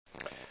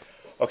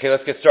Okay,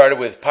 let's get started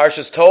with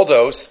Parshas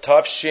Toldos,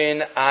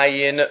 Tavshin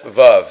Ayin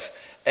Vav.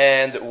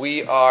 And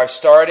we are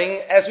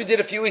starting, as we did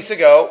a few weeks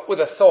ago, with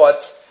a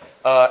thought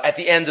at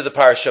the end of the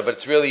Parsha, but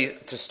it's really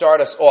to start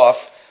us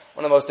off,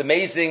 one of the most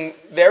amazing,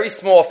 very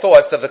small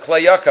thoughts of the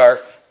Klei Yakar,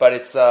 but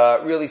it's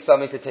really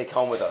something to take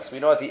home with us. We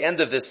know at the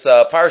end of this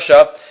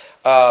Parsha,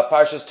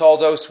 Parshas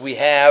Toldos, we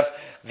have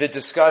the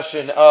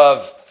discussion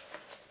of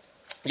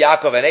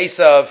Yaakov and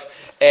Esav,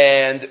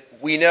 and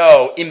we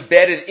know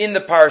embedded in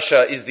the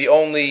Parsha is the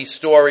only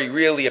story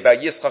really about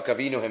Yitzchak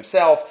Avinu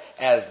himself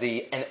as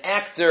an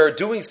actor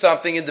doing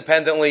something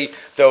independently,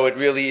 though it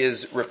really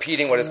is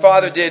repeating what his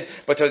father did.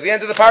 But towards the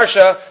end of the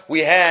Parsha, we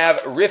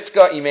have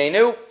Rivka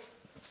Imenu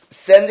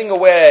sending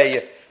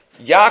away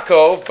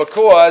Yaakov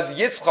because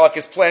Yitzchak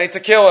is planning to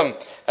kill him.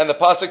 And the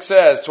pasuk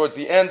says towards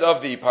the end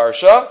of the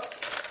Parsha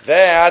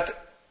that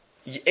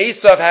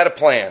Esav had a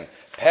plan.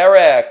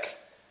 Perek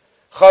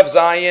Chav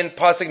Zayin,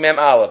 Pasuk Mem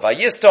Aleph.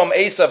 Vayistom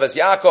Esav as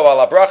Yaakov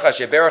ala bracha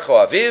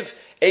sheberecho aviv.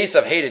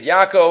 Esav hated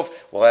Yaakov.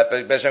 We'll have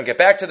to get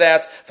back to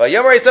that.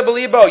 Vayomer Esav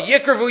belibo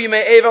yikravu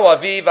yimei evel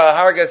aviv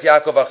v'hargas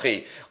Yaakov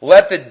achi.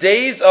 Let the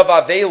days of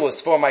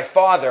Avelus for my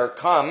father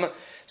come,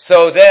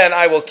 so then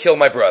I will kill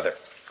my brother.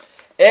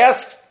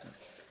 Ask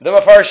the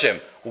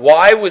Mefarshim,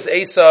 why was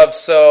Esav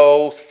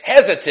so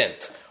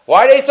hesitant?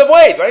 Why did Esav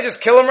wait? Why didn't he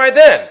just kill him right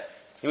then?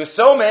 He was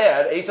so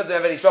mad, Esav didn't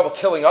have any trouble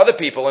killing other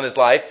people in his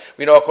life,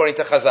 we know according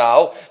to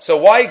Chazal. So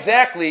why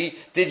exactly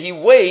did he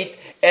wait?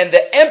 And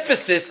the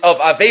emphasis of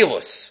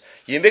Avelus.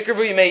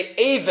 Yimikrivu yimei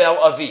Evel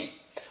Avi.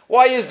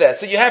 Why is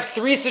that? So you have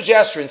three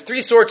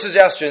short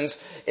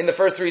suggestions in the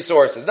first three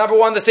sources. Number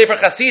one, the Sefer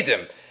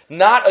Chasidim,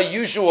 not a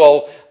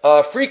usual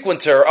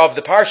frequenter of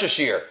the Parsha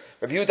Shir.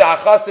 Rabbi Yehuda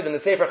HaChassid in the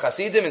Sefer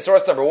Chasidim, in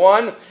source number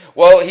one,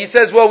 he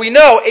says, we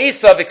know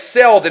Esav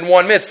excelled in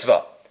one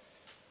mitzvah.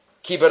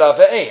 Kibbut Av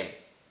V'Eim.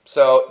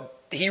 So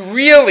he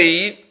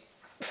really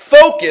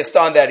focused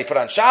on that. He put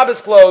on Shabbos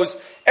clothes.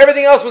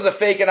 Everything else was a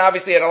fake and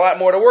obviously had a lot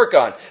more to work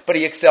on. But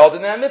he excelled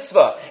in that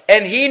mitzvah.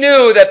 And he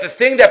knew that the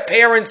thing that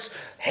parents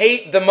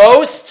hate the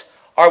most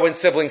are when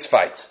siblings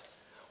fight.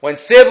 When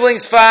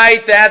siblings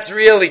fight, that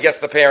really gets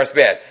the parents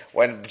bad.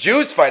 When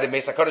Jews fight, it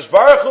makes HaKadosh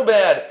Baruch Hu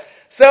bad.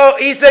 So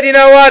he said, you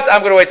know what? I'm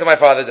going to wait till my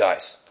father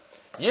dies.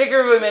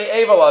 Yigrav me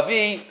Evel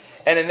Avi,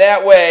 and in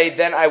that way,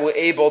 then I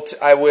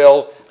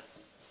will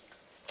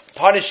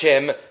punish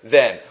him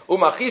then.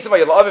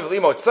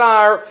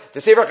 The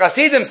Sefer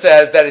Chasidim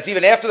says that it's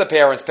even after the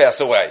parents pass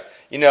away.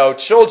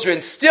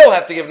 Children still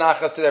have to give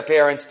nachas to their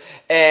parents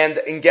and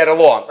get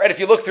along. Right?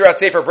 If you look throughout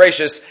Sefer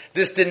Bereishis,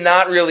 this did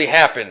not really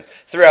happen.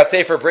 Throughout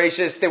Sefer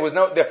Bereishis, there was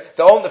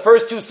the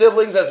first two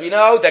siblings, as we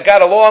know, that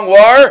got along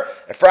were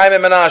Ephraim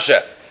and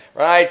Menashe.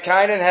 Right?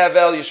 Cain and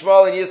Havel,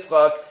 Yishmael and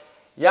Yitzchak,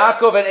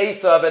 Yaakov and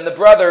Esav and the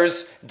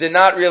brothers did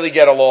not really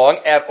get along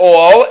at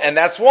all, and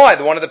that's why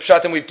one of the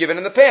pshatim we've given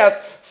in the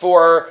past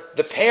for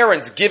the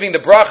parents giving the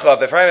bracha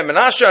of Ephraim and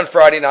Menashe on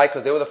Friday night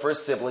because they were the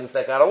first siblings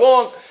that got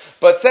along.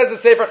 But says the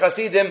Sefer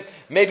Chasidim,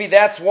 maybe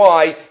that's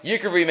why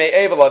Yikri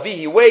Me'evel Avi,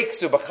 he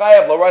wakes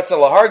Ubachayav Loratza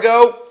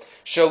Lahargo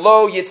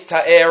Shalo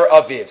Yitztaer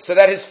Aviv, so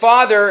that his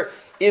father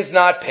is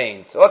not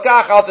pained. Number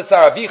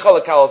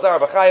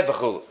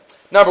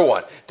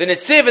one, the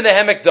Netziv in the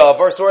Hemek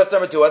Davar, source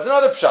number two, has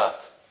another pshat.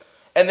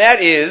 And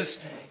that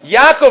is,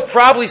 Yaakov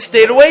probably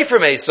stayed away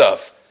from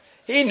Esav.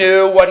 He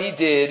knew what he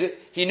did.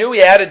 He knew he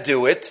had to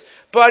do it.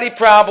 But he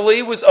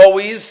probably was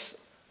always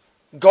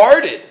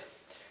guarded.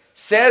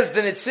 Says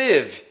the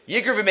Netziv,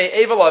 Yigrav v'mei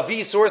Evel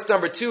Avi, source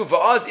number two,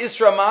 Va'az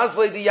Isra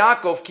Mazle di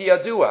Yaakov ki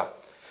Yadua.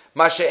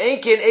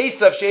 Masha'enkin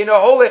Esav she'eno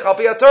holech al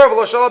pi Torah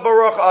v'lo shalach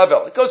baruch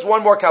Avel. It goes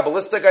one more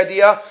Kabbalistic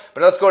idea,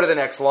 but let's go to the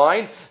next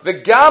line.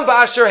 V'gam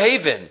ba'asher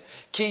haven,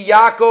 ki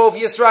Yaakov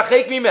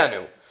yisrachek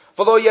mimenu.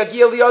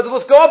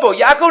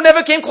 Yaakov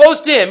never came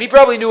close to him. He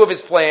probably knew of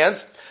his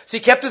plans, so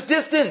he kept his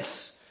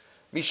distance.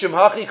 But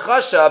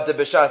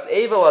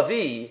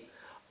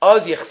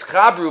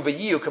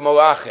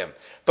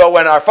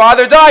when our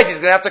father dies, he's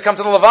going to have to come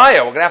to the Levaya.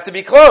 We're going to have to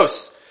be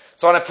close.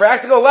 So on a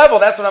practical level,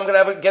 that's when I'm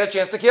going to get a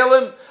chance to kill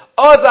him.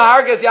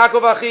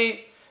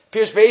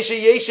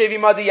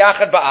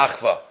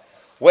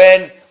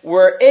 When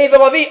we're Evel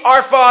Avi,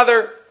 our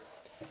father.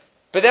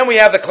 But then we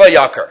have the Klei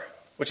Yakar,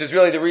 which is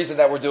really the reason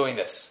that we're doing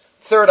this.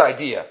 Third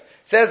idea.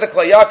 Says the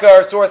Klei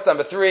Yakar, source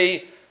number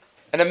three,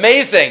 an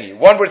amazing,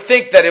 one would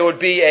think that it would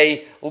be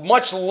a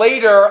much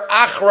later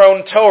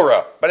Achron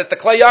Torah, but it's the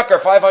Klei Yakar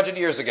 500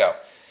 years ago.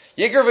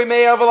 Yigrav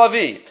v'mei Avel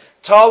Avi,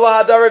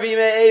 Tala hadar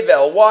v'mei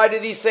Evel. Why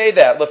did he say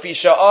that?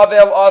 Lefisha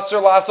Avel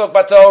asur lasok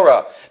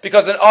baTorah.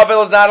 Because an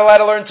Avel is not allowed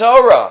to learn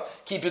Torah.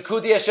 Ki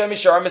pikudi Hashem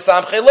mishar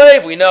mesamchei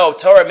lev. We know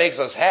Torah makes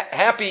us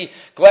happy,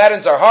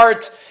 gladdens our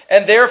heart,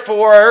 and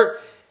therefore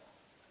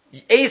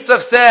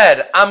Esav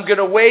said, I'm going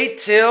to wait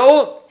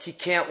till he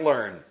can't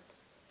learn.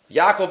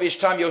 Yaakov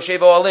Ishtam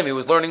Yoshevo Alim, he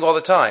was learning all the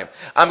time.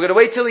 I'm going to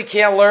wait till he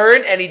can't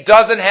learn and he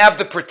doesn't have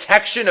the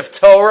protection of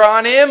Torah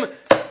on him,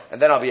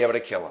 and then I'll be able to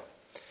kill him.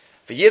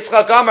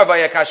 V'Yitzchak Amar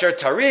vayakasher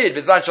tarid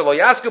v'zman shelo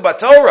yasku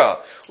b'Torah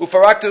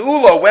ufarakta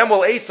ulo. When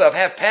will Esav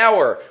have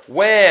power?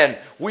 When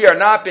we are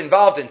not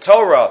involved in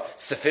Torah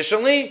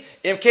sufficiently?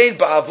 Imkein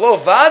ba'avlo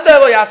vada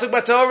lo yasuk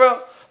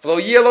b'Torah v'lo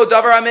yelo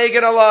davar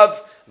amegan alav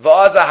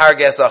v'aza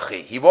harges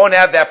achi. He won't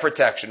have that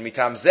protection.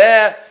 Mitam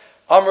zeh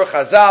Amr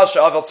Chazal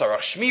she'avel tzarach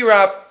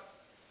shmira.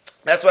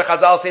 That's why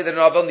Chazal say that an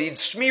avel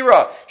needs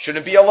shmira.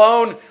 Shouldn't be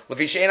alone.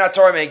 Lefi she'ena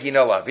Torah megin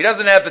alav. He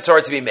doesn't have the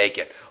Torah to be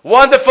making.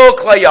 Wonderful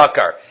Klei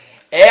Yakar.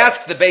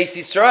 Ask the Beis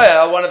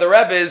Yisrael, one of the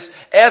Rebbes,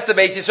 ask the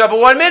Beis Yisrael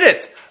for 1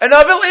 minute. An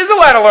avel is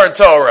allowed to learn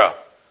Torah.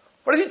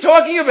 What is he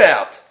talking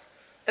about?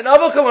 An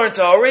avel can learn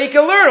Torah. He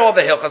can learn all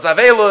the Hilchas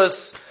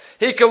Avelus.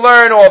 He can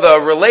learn all the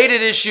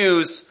related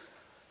issues.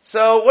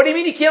 So, what do you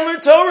mean he can't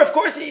learn Torah? Of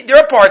course, there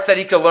are parts that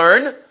he can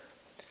learn.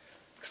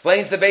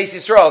 Explains the Beis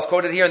Yisrael. It's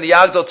quoted here in the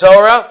Yagdal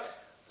Torah.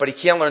 But he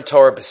can't learn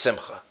Torah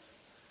b'simcha.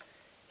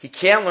 He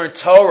can't learn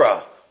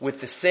Torah with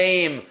the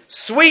same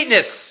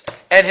sweetness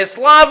and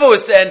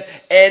hislavus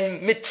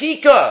and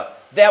mitika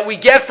that we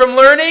get from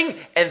learning,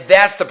 and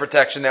that's the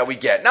protection that we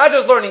get. Not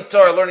just learning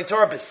Torah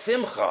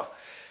b'simcha.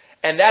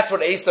 And that's what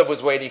Esav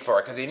was waiting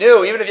for, because he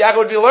knew even if Yaakov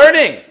would be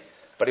learning,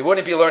 but he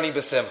wouldn't be learning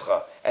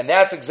b'simcha. And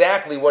that's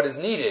exactly what is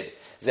needed.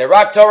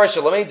 Zerak Torah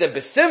shalamedim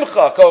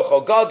b'simcha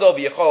kocho gadol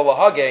v'yechol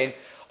lahagein.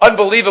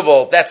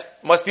 Unbelievable. That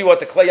must be what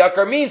the Klei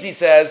Yakar means, he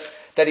says,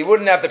 that he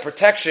wouldn't have the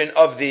protection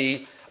of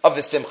the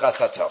Simchas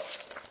Hatov.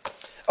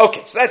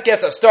 Okay, so that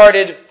gets us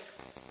started.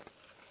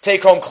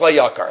 Take home Klei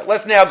Yakar.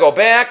 Let's now go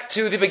back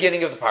to the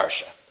beginning of the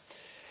parsha.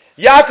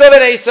 Yaakov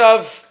and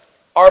Esav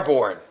are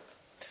born.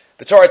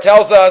 The Torah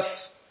tells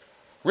us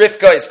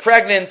Rivka is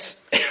pregnant.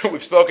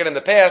 We've spoken in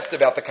the past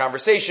about the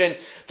conversation,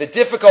 the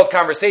difficult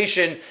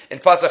conversation in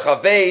Pasach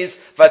Chav Beis.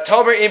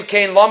 Vatomer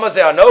imkein lama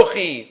ze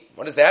anochi.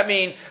 What does that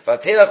mean?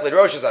 Vatelach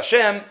lidrosh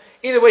Hashem.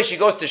 Either way, she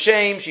goes to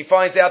shame. She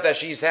finds out that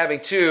she's having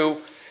two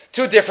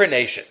different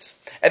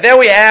nations. And then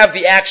we have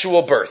the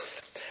actual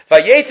birth.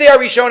 Vayetze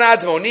Arishon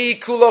Admoni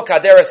Kulo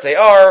Kadera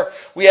Se'ar.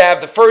 We have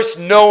the first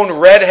known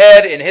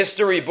redhead in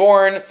history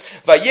born.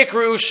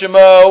 Vayikru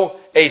Shemo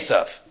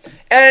Esav.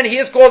 And he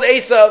is called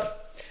Esav.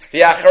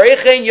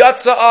 V'acharechen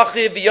Yatsa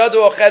Achiv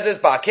V'yadu Ochezes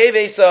Ba'akev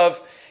Esav.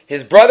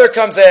 His brother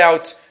comes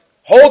out,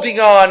 holding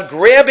on,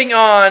 grabbing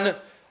on.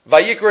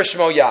 Vayikru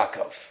Shemo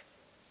Yaakov.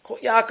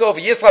 Yaakov,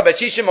 Yisra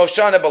Bechishim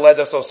Oshana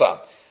Beledos Osam.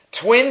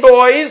 Twin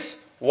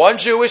boys, one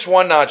Jewish,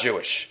 one not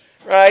Jewish.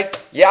 Right?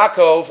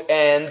 Yaakov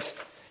and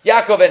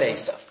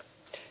Esav.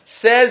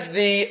 Says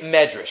the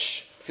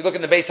Medrash. If you look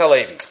in the Beis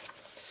Halevi.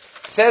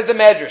 Says the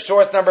Medrash,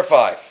 source number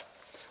 5.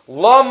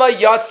 Lama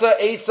Yatsa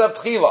Esav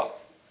Tchila.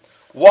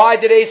 Why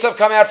did Esav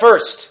come out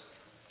first?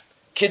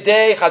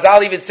 Kidei,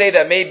 Chazal even say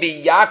that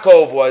maybe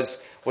Yaakov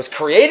was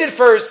created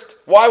first.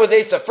 Why was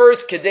Esav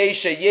first? Kidei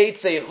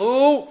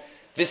Sheyetzehu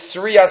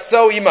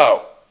Visriyaso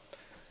imo.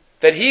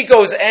 That he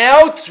goes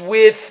out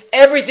with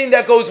everything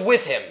that goes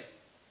with him.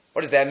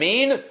 What does that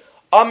mean?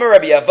 Amar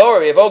Rabbi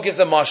Avo gives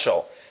a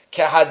mashal.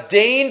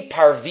 Kehadain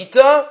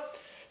parvita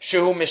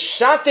shehu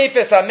mishatef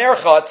es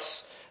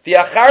hamerchatz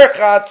v'achar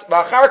kach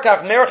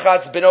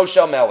merchatz beno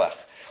shel melech.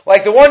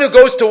 Like the one who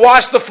goes to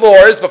wash the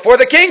floors before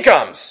the king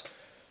comes.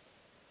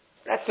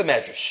 That's the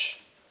medrash.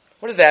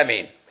 What does that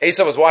mean?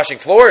 Esav was washing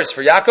floors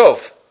for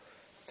Yaakov.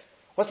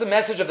 What's the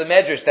message of the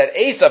Medrash? That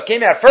Esav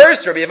came out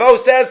first. Rabbi Avo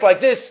says like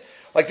this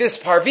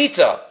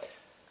parvita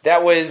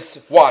that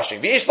was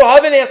washing. V'yesh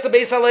lahavin asked the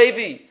Beis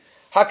Halevi.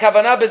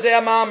 Hakavana b'zeh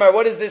amamar.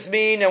 What does this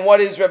mean? And what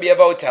is Rabbi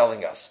Avo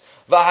telling us?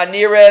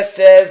 V'hanira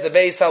says the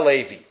Beis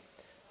Halevi.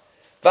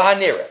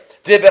 V'hanira.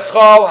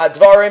 Dibechal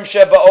hadvarim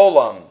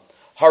sheba'olam.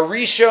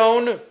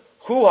 Harishon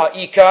hu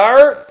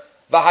ha'ikar.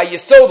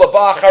 V'hayisol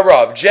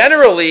ba'acharav.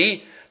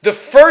 Generally, the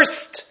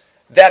first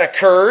that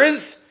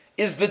occurs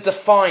is the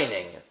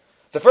defining.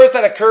 The first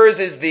that occurs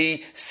is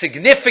the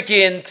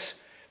significant,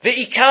 the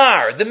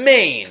ikar, the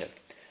main.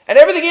 And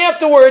everything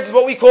afterwards is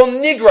what we call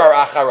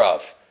nigrar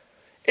acharav.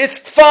 It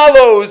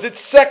follows,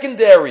 it's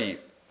secondary.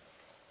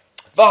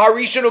 The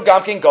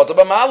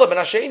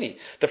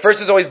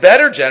first is always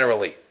better,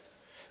 generally.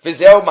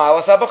 That's how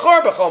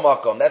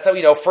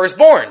we know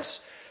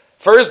firstborns.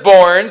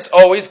 Firstborns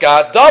always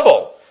got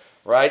double.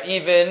 Right? We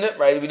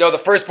know the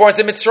firstborns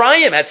in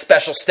Mitzrayim had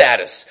special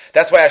status.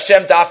 That's why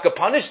Hashem Dafka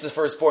punished the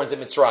firstborns in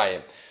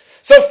Mitzrayim.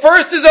 So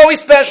first is always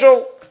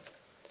special.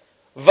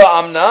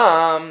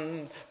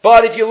 Va'amnam.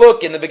 But if you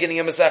look in the beginning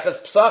of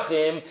Maseches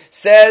Psachim,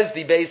 says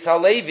the Beis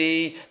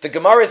Halevi, the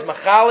Gemara is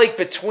machalik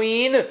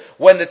between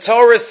when the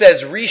Torah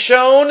says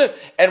Rishon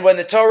and when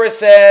the Torah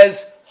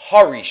says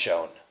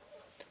Harishon.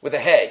 With a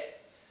hey.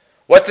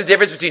 What's the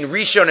difference between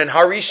Rishon and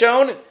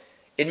Harishon?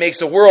 It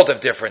makes a world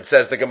of difference,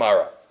 says the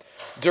Gemara.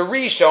 The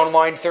Rishon,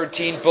 line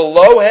 13,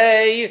 below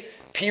hey,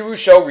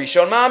 Pirusho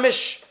Rishon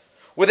Mamish.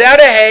 Without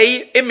a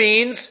hey, it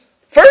means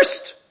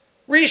first,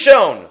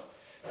 Rishon.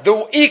 The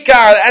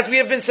Ikar, as we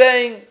have been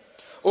saying,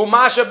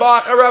 Umasha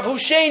Ba'acharav Hu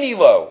Sheni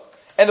Lo.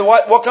 And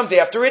what comes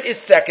after it is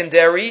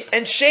secondary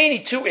and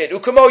Sheni to it.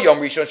 Ukamo Yom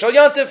Rishon Shal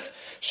Yantif.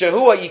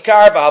 Shehu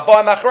Ikar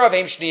V'Haba Macharav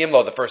Heim Shniyim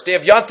Lo. The first day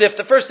of Yantif,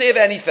 the first day of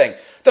anything.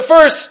 The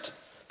first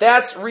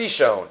that's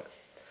Rishon.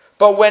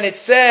 But when it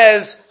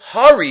says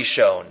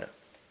Harishon,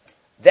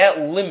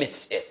 that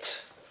limits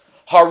it.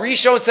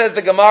 Harishon, says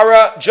the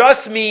Gemara,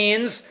 just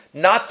means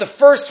not the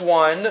first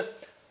one,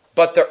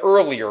 but the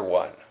earlier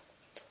one.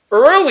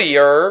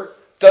 Earlier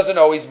doesn't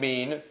always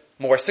mean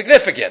more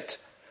significant.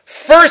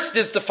 First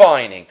is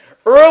defining.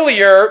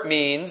 Earlier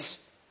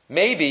means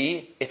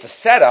maybe it's a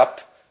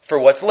setup for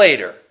what's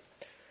later.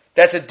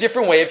 That's a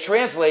different way of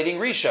translating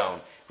Rishon.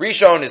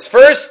 Rishon is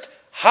first,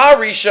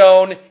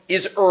 Harishon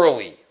is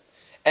early.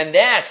 And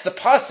that's the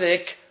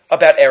pasuk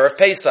about Erev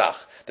Pesach.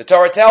 The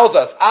Torah tells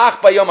us,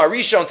 Ach bayom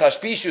harishon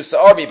tashpishu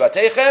sa'ar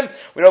mibatechem.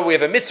 We know we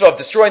have a mitzvah of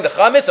destroying the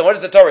chametz, and what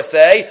does the Torah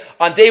say?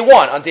 On day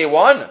one of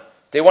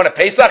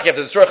Pesach, you have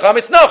to destroy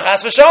chametz? No,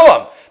 chas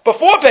v'shalom.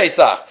 Before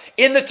Pesach.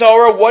 In the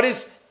Torah, what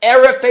is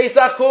Erev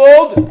Pesach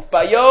called?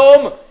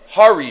 Bayom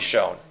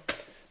harishon.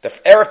 The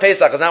Erev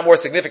Pesach is not more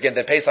significant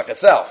than Pesach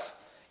itself.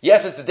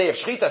 Yes, it's the day of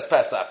Shchitas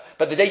Pesach,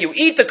 but the day you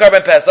eat the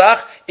Karban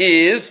Pesach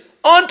is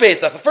on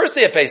Pesach, the first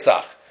day of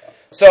Pesach.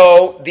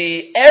 So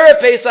the Erev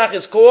Pesach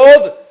is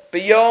called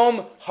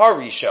B'yom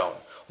Harishon.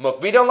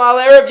 Mukbidon lal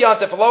Erev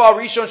Yantif, lo al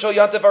Rishon shel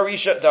Yantif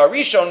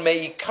Harishon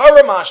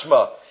me'ikara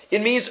mashma.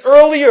 It means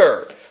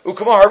earlier.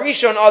 Ukama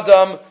Harishon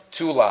Adam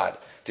Tulad.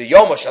 The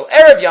Yom shel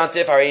Erev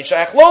Yantif Harein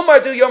Shaykh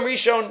Lomar do Yom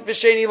Rishon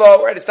v'Sheni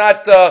lo. Right? It's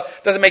not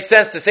doesn't make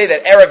sense to say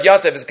that Erev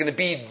Yantif is going to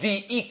be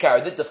the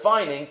ikar, the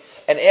defining,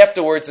 and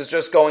afterwards it's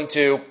just going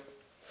to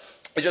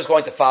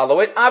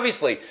follow it.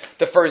 Obviously,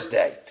 the first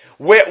day.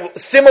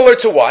 Similar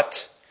to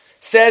what?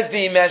 Says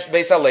the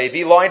Beis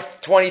HaLevi, line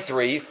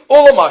 23,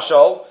 Ula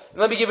Mashal,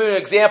 let me give you an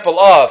example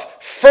of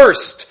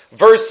first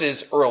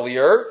versus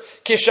earlier.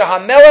 Kisha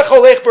HaMelech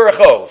Holech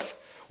Berachov.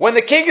 When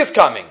the king is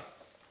coming,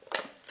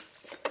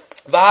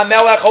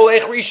 V'HaMelech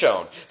Holech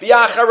Rishon,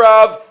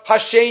 V'yacharav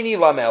Hasheni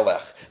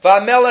LaMelech,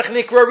 V'HaMelech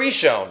Nikra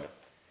Rishon.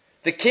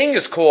 The king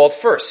is called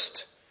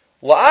first.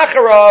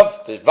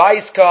 La'acharav, the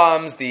vice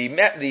comes,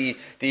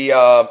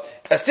 the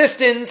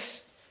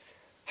assistants,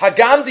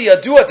 Hagam di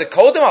yadua de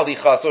kodem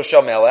alichaso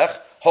shel melech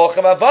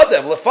holchem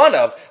avadev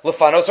lefanav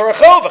lefanos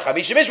harachov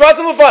v'chamishim ish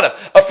ratzim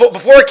lefanav.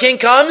 Before a king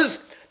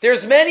comes,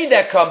 there's many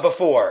that come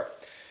before,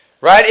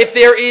 right? If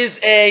there is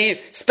a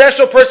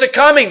special person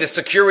coming, the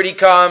security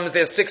comes.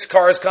 There's 6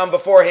 cars come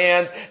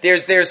beforehand.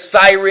 There's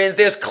sirens.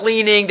 There's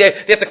cleaning. They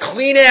have to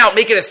clean out,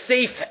 make it a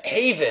safe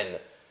haven,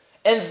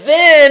 and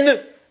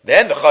then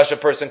the chashav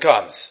person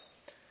comes.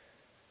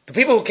 The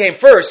people who came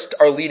first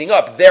are leading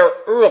up. They're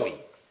early.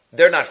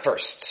 They're not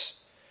firsts.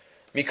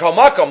 Mikol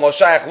makom lo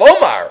shayach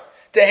lomar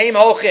tehem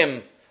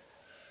holchim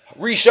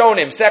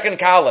rishonim, second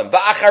column,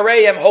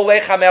 va'achareim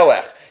holech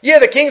hamelech. Yeah,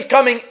 the king's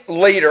coming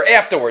later,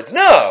 afterwards.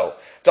 No,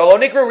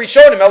 talo nikra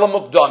rishonim ela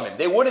mukdamim.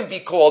 They wouldn't be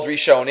called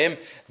rishonim.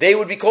 They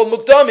would be called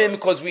mukdamim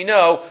because we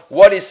know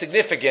what is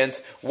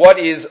significant, what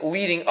is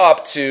leading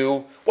up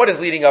to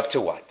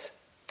what.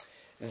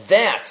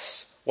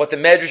 That's what the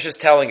Medrash is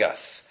telling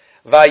us.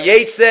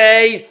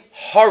 Vayetze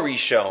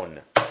harishon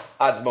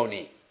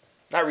admoni,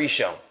 not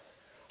rishon.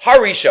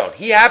 Harishon,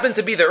 he happened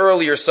to be the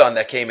earlier son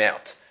that came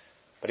out.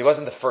 But he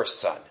wasn't the first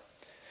son.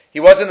 He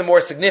wasn't the more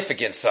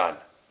significant son.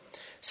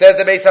 Says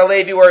the Beis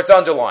HaLevi where it's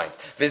underlined.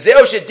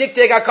 V'zeo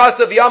shedikteg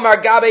hakasav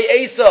yamar gabe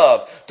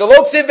Esav.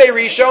 Delok siv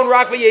be'rishon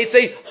rak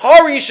v'yetze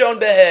harishon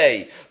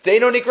behei.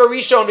 Deino nikra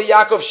rishon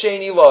v'Yakov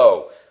sheni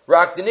lo.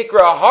 Rak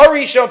denikra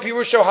harishon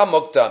pirusho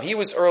hamukdam. He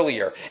was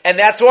earlier. And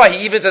that's why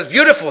he even says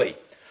beautifully.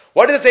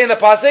 What does it say in the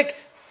pasuk?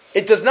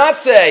 It does not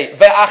say,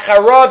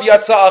 Ve'acharav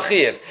yatsa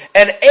achiv,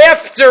 and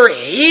after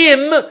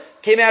him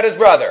came out his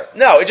brother.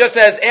 No, it just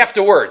says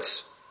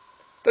afterwards.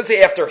 It doesn't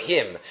say after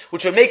him,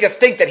 which would make us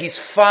think that he's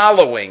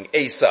following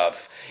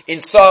Esav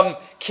in some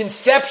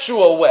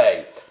conceptual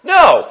way.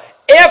 No,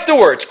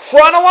 afterwards,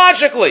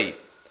 chronologically.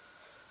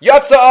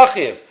 Yatsa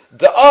achiv,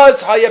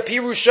 da'az haya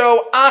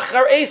pirusho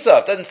achar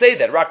Esav. Doesn't say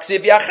that. Raksiv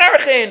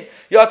yacharchen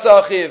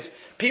yatsa achiv.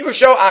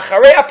 Pirusho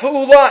acharei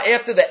ha'pu'ula,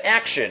 after the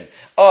action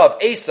of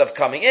Esav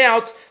coming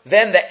out,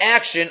 then the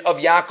action of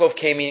Yaakov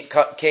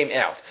came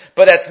out.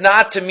 But that's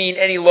not to mean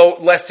any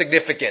less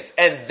significance.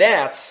 And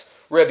that's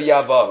Rabbi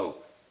Yavahu.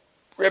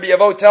 Rabbi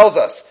Yavahu tells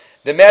us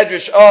the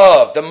medrash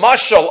of, the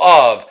mashal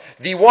of,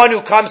 the one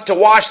who comes to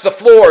wash the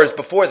floors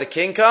before the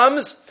king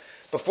comes,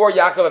 before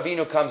Yaakov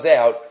Avinu comes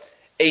out,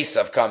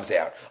 Esav comes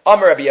out.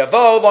 Amar Rabbi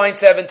Yavo, line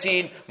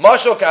 17,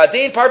 Mashal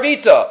Ka'adin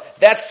Parvita,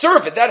 that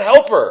servant, that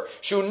helper,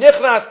 Shu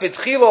Nichnas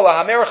B'tchilo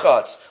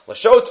Lahamerchatz,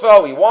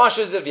 L'shotvo, he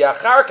washes it,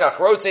 V'achar Kach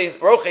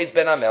Roches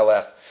Ben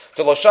HaMelech,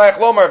 V'lo Shayach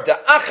Lomar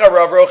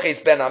V'da'acharav Roches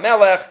Ben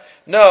HaMelech.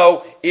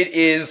 No, it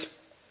is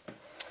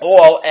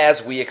all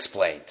as we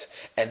explained.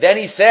 And then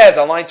he says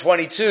on line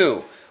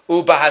 22,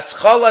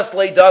 Ubahaschalas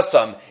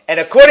Leidasam, and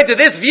according to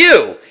this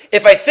view,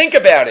 if I think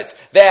about it,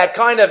 that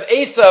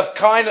Esav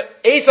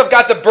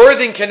got the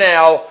birthing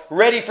canal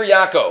ready for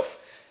Yaakov.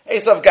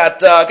 Esav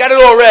got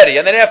it all ready,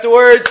 and then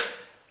afterwards,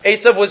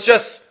 Esav was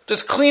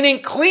just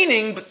cleaning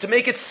to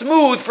make it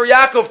smooth for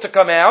Yaakov to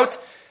come out.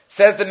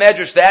 Says the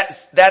Medrash,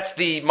 that's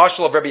the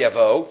mashal of Rabbi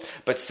Yavo,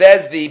 but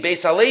says the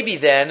Beis HaLevi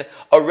then,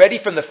 already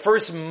from the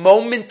first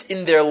moment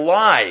in their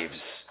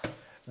lives,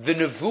 the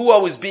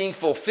nevuah was being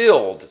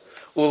fulfilled.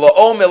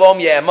 Ula'om elom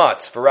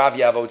ye'ematz, v'rav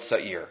yavod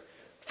sa'ir.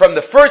 From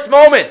the first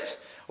moment.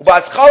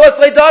 Ubaschalas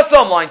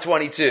le'dasam, line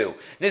 22.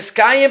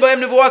 Niskayim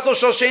b'hem nevuah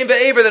shel Shem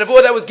ve'ever, the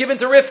nevuah that was given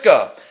to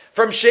Rivka.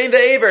 From Shem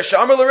ve'ever,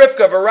 Shamar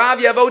l'Rivka, v'rav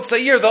yavod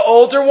sa'ir, the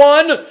older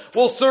one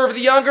will serve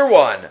the younger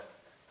one.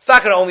 It's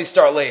not going to only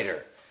start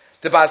later.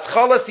 The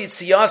baschalas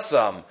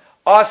yitziyasam,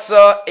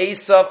 asa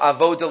esav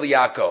avoda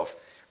liyakov.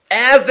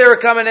 As they were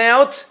coming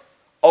out,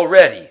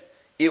 already,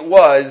 it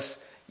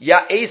was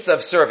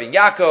Esav serving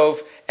Yaakov,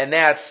 and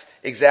that's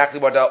exactly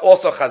what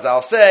also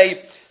Chazal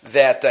say,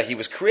 that he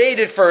was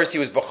created first, he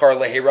was Bachar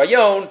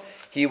Lehirayon,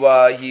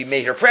 he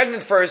made her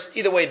pregnant first.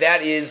 Either way,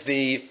 that is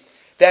the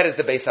Beis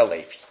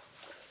HaLevi.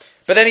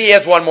 But then he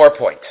has one more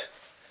point.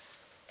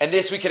 And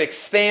this we could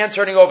expand,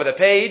 turning over the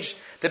page.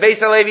 The Beis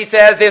HaLevi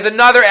says there's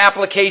another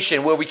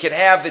application where we could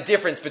have the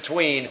difference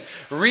between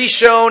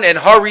Rishon and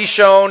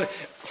Harishon,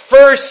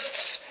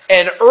 firsts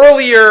and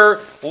earlier,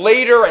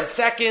 later, and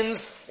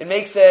seconds. It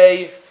makes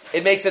a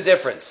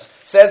difference.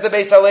 Says the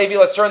Beis HaLevi,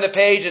 let's turn the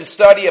page and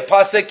study a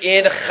pasuk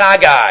in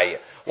Chagai,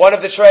 one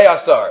of the Trei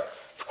Asar.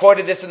 I've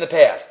quoted this in the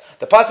past.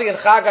 The pasuk in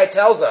Chagai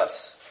tells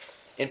us,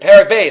 in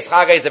Perek Beis,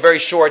 Chagai is a very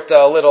short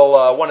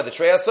little one of the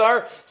Trei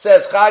Asar,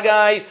 says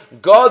Chagai,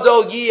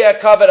 Godol yiyeh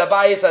kavod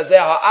habayis hazeh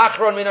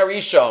ha'achron min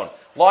harishon.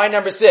 Line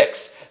number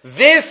 6.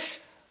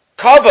 This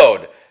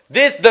kavod,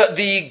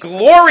 the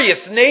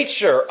glorious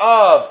nature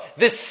of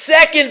the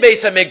second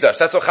Beis HaMikdash,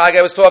 that's what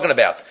Chagai was talking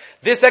about.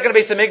 This second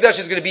Beis HaMikdash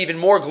is going to be even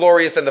more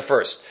glorious than the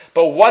first.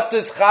 But what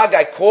does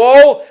Chagai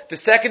call the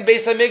second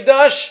Beis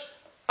HaMikdash?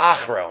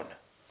 Achron.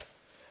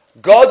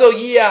 Gadol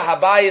yiyeh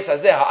habayis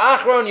hazeh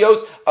ha'achron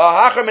yos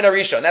ha'achron min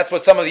harishon. That's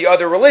what some of the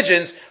other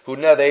religions, who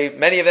know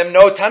many of them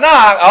know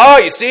Tanakh. Oh,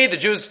 you see, the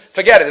Jews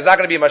forget it. There's not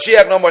going to be a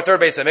Mashiach, no more third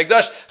Beis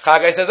HaMikdash.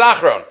 Chagai says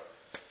Achron.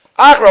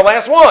 Achron,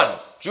 last one.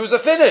 Jews are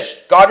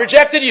finished. God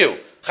rejected you.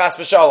 Chas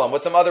v'shalom.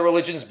 What some other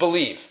religions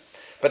believe.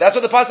 But that's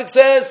what the pasuk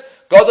says.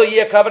 Gadol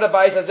yiyeh kavod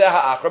habayis hazeh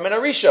ha'achron min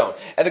harishon.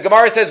 And the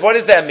Gemara says, what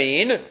does that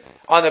mean?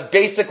 On a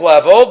basic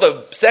level,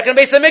 the second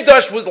Beis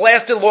HaMikdash was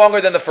lasted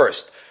longer than the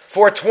first.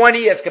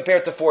 420 as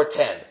compared to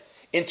 410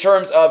 in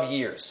terms of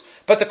years.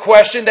 But the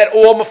question that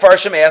all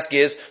Mefarshim ask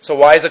is, so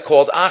why is it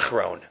called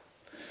Achron?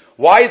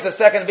 Why is the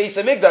second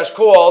Beis HaMikdash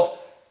called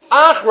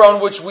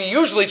Achron, which we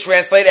usually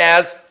translate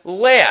as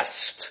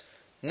last,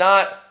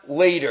 not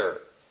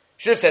later?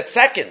 Should have said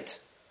second.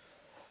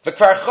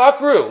 V'kvar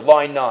chakru,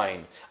 line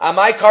 9.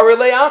 Amai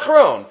karele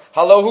Achron.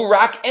 Halohu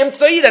rak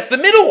emtzai, that's the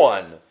middle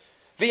one.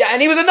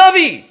 And he was a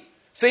Navi.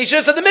 So he should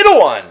have said the middle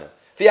one.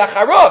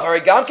 V'acharov,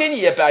 harigam ken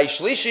yebai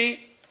shlishi.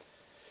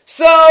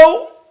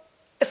 So,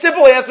 a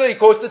simple answer, he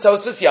quotes the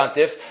Tosfos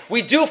Yantif.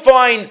 We do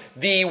find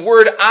the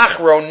word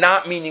Achron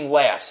not meaning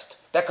last.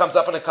 That comes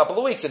up in a couple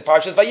of weeks in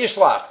Parshas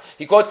Vayishlach.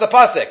 He quotes the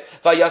pasuk,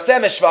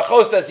 Vayasem es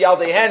shvachos es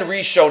yaldehen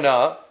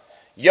rishona.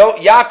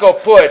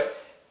 Yaakov put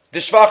the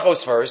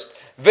shvachos first.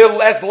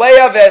 V'es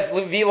Leah v'es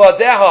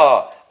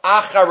viladeha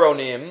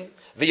acharonim.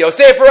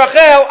 V'yosef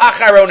Rachel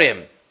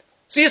acharonim.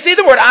 So you see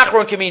the word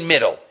Achron can mean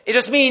middle. It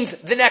just means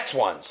the next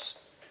ones.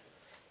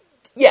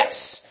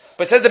 Yes.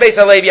 But says the Beis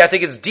HaLevi, I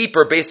think it's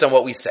deeper based on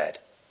what we said.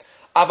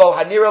 Aval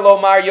hanira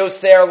lomar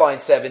yoser, line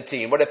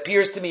 17. What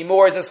appears to me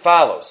more is as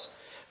follows.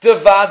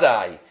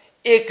 Devadai,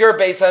 Iker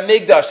Beis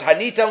HaMikdash,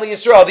 Hanitan li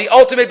Yisrael. The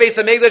ultimate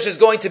Beis HaMikdash is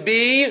going to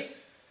be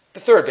the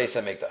third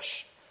Beis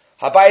HaMikdash.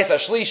 Habayis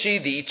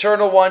HaShlishi, the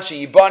eternal one,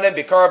 She'ibanem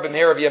Bikar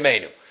B'mher of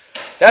Yameinu.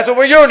 That's what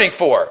we're yearning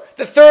for.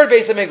 The third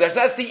Beis HaMikdash,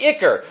 that's the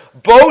Iker.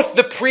 Both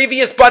the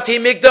previous Batei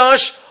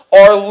Mikdash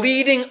are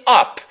leading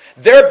up.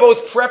 They're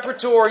both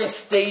preparatory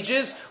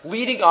stages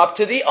leading up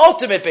to the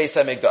ultimate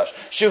Beis HaMikdash.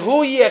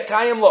 Shehu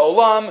yekayim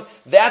la'olam,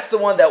 that's the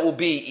one that will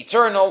be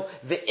eternal.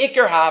 The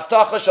Iker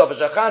ha'avtacha shel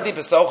v'shachanti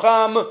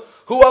b'socham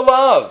hu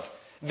alav.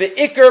 The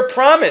Iker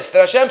promise that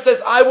Hashem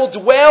says, I will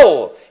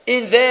dwell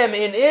in them,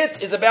 in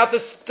it, is about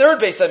this third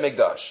Beis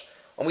HaMikdash.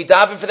 And we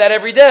daven for that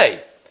every day.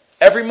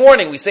 Every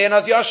morning we say in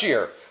Az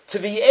Yashir,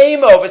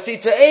 T'vi'emo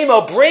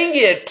v'sita'emo, bring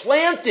it,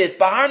 plant it,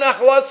 bahar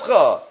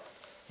nachlascha.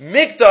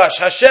 Mikdash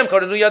Hashem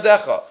kodenu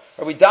yadecha.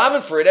 Are we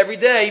daven for it every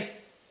day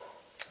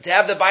to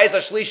have the Bayis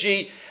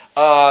HaShlishi,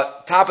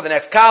 top of the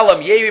next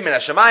column, Yerim and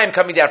Hashemayim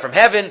coming down from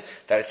heaven,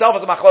 that itself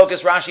is a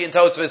machlokas, Rashi and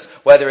Tosfos,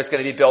 whether it's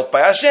going to be built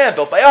by Hashem,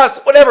 built by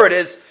us, whatever it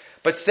is.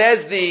 But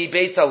says the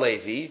Beis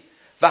HaLevi,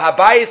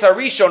 V'habayis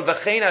HaRishon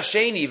v'chein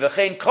HaSheni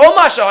v'chein kol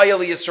ma shehaya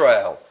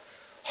liYisrael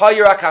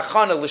hayirak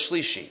hachana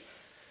l'shlishi.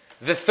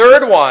 The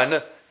third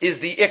one is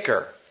the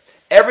Iker.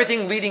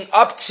 Everything leading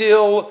up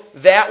till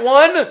that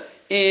one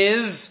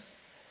is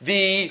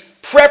the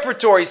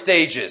preparatory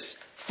stages.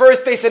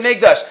 First Beis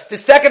HaMikdash. The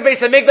second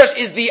Beis HaMikdash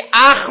is the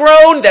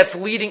Achron that's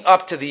leading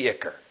up to the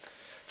Iker.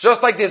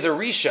 Just like there's a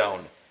Rishon,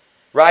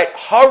 right?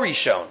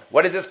 Ha-Rishon.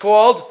 What is this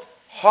called?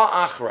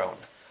 Ha-Achron.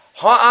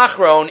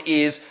 Ha-Achron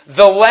is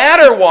the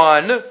latter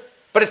one,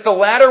 but it's the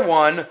latter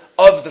one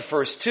of the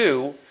first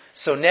two.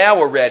 So now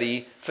we're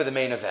ready for the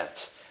main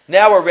event.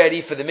 Now we're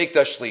ready for the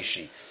Mikdash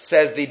Shlishi.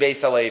 says the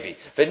Beis Halevi.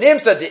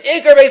 V'nimsa the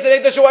ikar Beis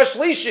Hamikdash hu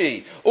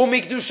hashlishi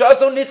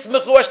umikdushaso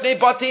nitzmechu ashnei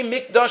batei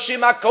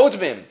mikdashim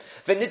hakodmim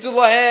v'nitzu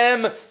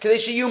lahem kedei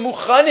sheyu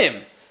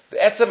muchanim. The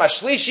etzem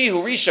hashlishi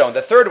hu rishon.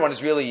 The third one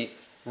is really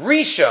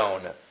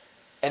rishon,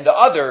 and the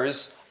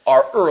others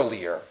are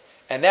earlier.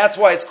 And that's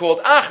why it's called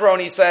Achron,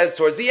 he says,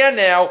 towards the end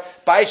now,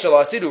 it is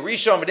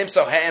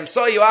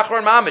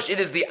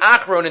the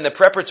Achron in the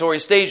preparatory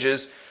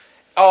stages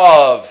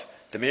of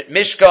the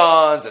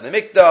Mishkans and the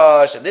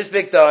Mikdash and this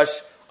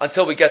Mikdash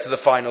until we get to the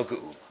final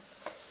Geul.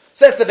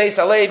 Says the Beis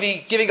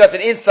Halevi, giving us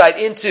an insight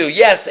into,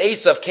 yes,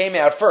 Esav came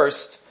out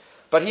first,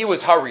 but he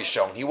was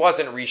Harishon. He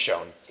wasn't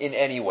Rishon in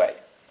any way.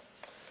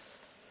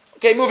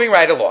 Okay, moving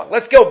right along.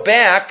 Let's go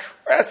back,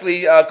 or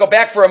actually go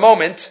back for a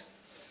moment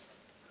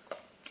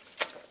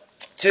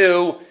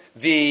to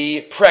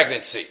the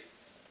pregnancy.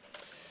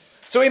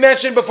 So we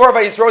mentioned before,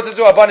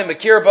 Vayisrotezu Abanim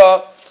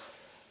Mekirba,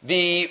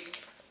 the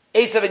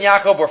Esav and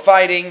Yaakov were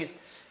fighting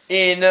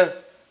in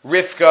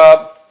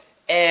Rivka,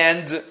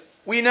 and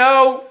we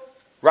know,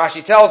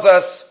 Rashi tells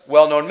us,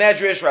 well-known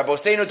Medrash,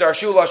 Rabboseinu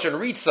Darshu Lashon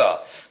Ritza,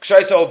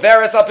 Kshaiso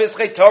Veres Al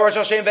Pischei Torah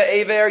Shoshem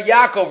Ve'ever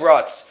Yaakov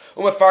Ratz,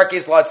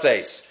 Umefarkis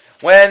Latzeis.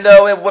 When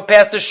we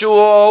passed the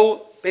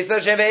shul,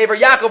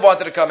 Yaakov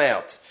wanted to come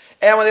out.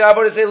 And when the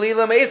Avodah say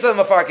Lila Mesa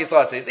Mafarkis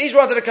Latzes, each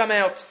wanted to come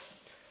out.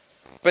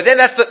 But then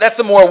that's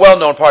the more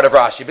well-known part of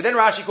Rashi. But then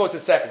Rashi quotes a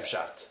second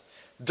shot.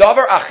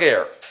 Davar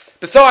Acher.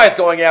 Besides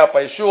going out by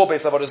a shul,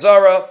 based on Avodah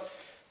Zarah,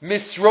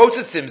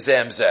 Misrotasim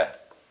Zemzeh.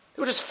 They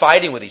were just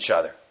fighting with each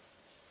other.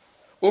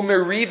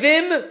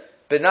 Umerivim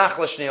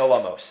benachla shnei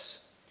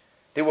olamos.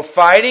 They were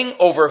fighting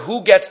over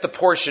who gets the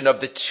portion of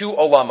the two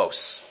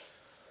olamos.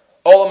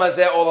 Olam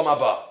hazeh, olam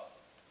haba.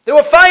 They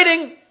were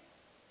fighting.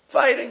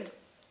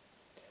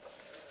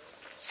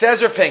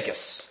 Says Rav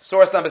Pinkus,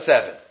 source number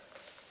 7.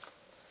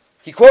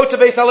 He quotes a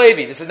Beis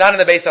Halevi. This is not in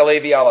the Beis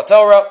Halevi ala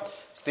Torah.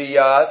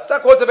 It's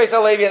not quotes a Beis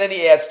Halevi and then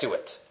he adds to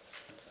it.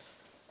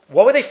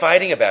 What were they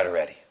fighting about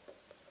already?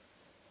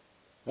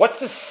 What's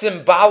the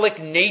symbolic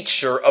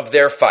nature of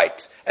their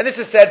fight? And this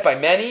is said by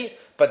many,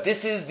 but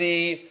this is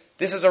a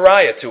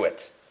raya to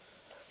it.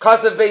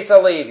 Kasav Beis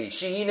Halevi,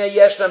 Shehina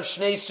Yeshnam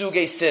Shnei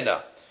Sugei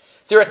Sina.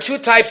 There are two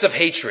types of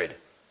hatred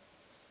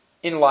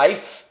in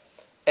life,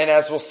 and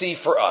as we'll see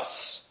for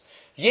us.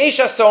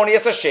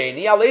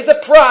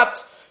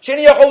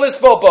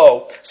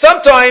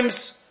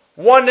 Sometimes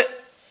one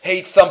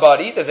hates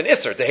somebody. There's an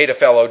isser to hate a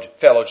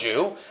fellow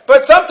Jew,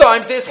 but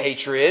sometimes there's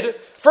hatred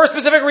for a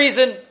specific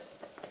reason.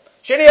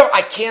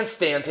 I can't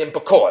stand him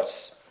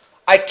because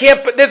I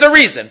can't. But there's a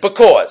reason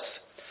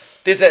because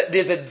there's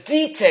a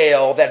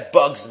detail that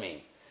bugs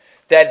me,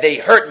 that they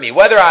hurt me,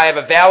 whether I have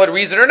a valid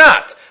reason or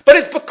not. But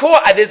it's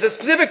because there's a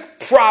specific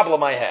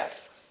problem I have.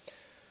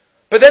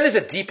 But then there's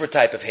a deeper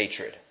type of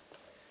hatred.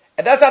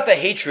 And that's not the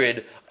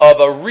hatred of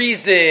a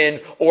reason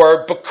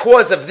or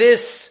because of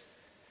this.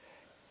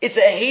 It's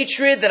a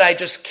hatred that I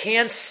just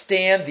can't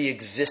stand the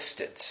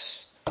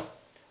existence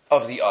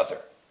of the other.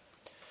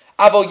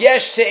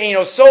 Just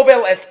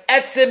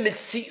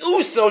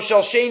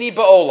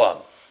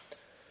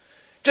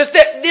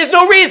that there's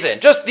no reason.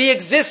 Just the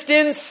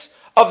existence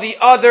of the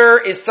other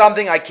is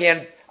something I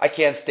can't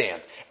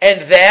stand.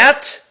 And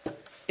that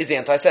is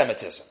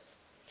anti-Semitism.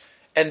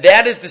 And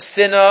that is the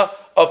sinna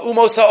of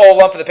Umos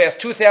HaOlam for the past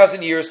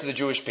 2,000 years to the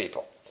Jewish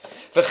people.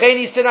 There's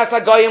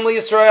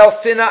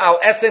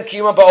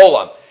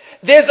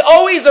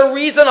always a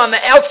reason on the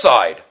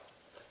outside.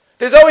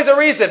 There's always a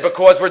reason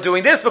because we're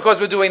doing this,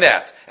 because we're doing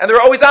that. And there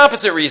are always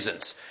opposite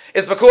reasons.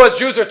 It's because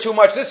Jews are too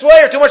much this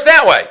way or too much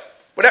that way.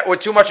 We're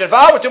too much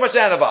involved, we're too much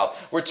not involved.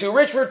 We're too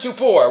rich, we're too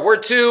poor. We're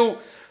too,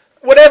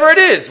 whatever it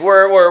is.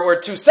 We're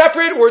too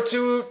separate, we're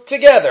too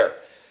together.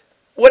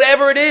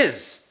 Whatever it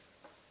is.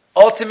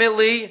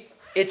 Ultimately,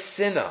 it's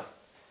sinna.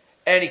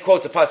 And he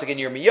quotes a pasuk in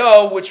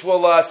Yirmiyahu, which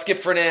we'll skip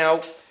for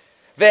now.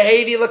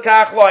 Vehevi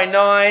lekach lo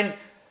 9.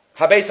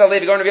 Habeis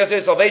Halevi going to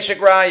Yosef Salvation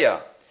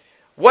Raya.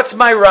 What's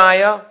my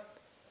raya?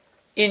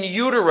 In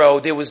utero,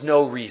 there was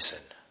no reason.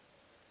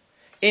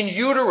 In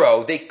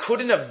utero, they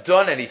couldn't have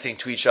done anything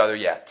to each other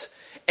yet.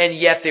 And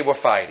yet they were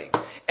fighting.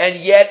 And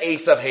yet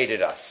Esav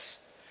hated us.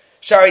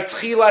 Shari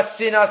tchila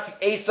sinas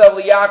Esav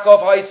liYaakov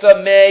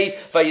haisa mei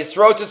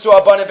vayisrotesu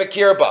abanim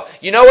v'kirba.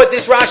 You know what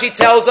this Rashi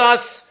tells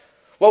us?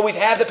 What we've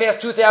had the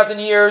past 2,000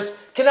 years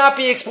cannot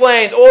be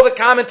explained. All the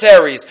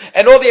commentaries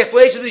and all the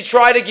explanations we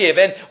try to give.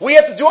 And we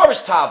have to do our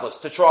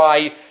tablas to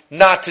try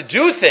not to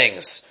do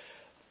things.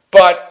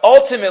 But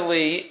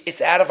ultimately,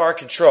 it's out of our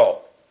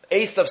control.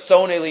 Esav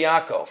sone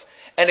liYaakov.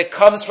 And it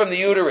comes from the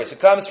uterus. It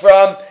comes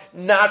from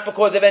not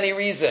because of any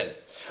reason.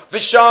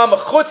 V'sham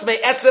chutz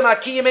me'etzem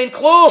hakiyim ein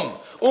klum.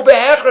 What does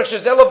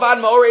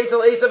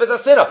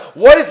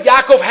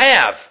Yaakov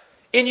have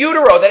in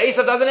utero that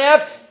Esav doesn't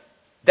have?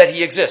 That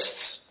he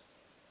exists.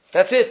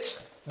 That's it.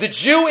 The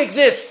Jew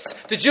exists.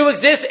 The Jew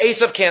exists,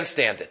 Esav can't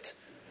stand it.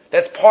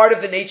 That's part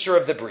of the nature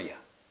of the Bria.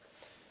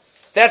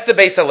 That's the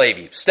Beis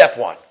Halevi, step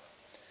 1.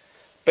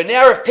 But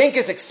now Rav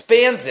Pinkus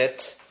expands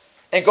it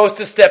and goes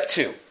to step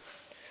 2.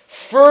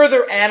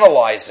 Further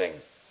analyzing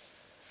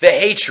the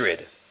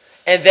hatred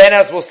And then,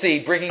 as we'll see,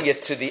 bringing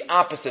it to the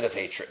opposite of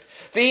hatred.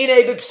 We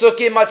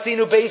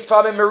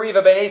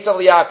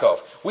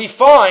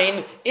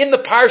find in the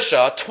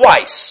Parsha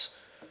twice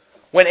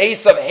when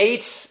Esav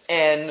hates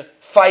and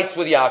fights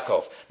with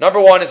Yaakov. Number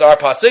one is our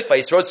pasuk,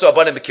 Vayisrodso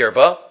abanim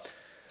b'kirba.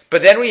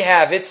 But then we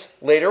have it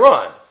later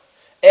on.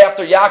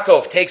 After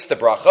Yaakov takes the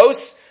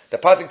brachos, the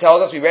pasuk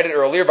tells us, we read it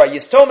earlier,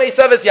 Vayistom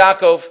Esav es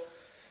Yaakov.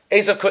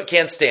 Esav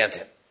can't stand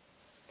him.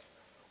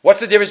 What's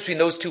the difference between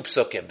those two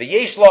psukim?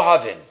 B'yesh lo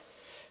havin,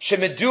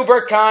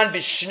 shemedubar kan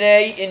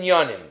b'shnei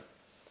inyanim.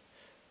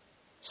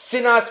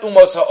 Sinas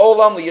umos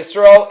ha'olam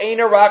liYisrael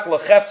eina rak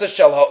lechefza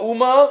shel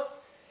ha'uma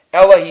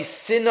ela hi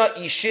sina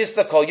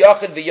ishista kol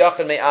yachid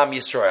v'yachid me'am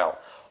Yisrael.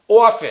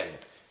 Often,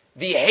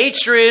 the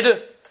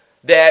hatred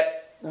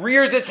that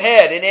rears its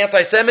head in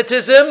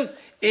anti-Semitism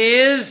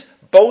is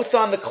both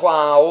on the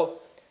klal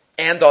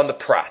and on the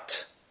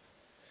prat.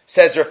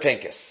 Says Rav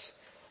Pinkus.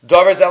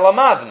 Dover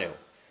zelamadnu.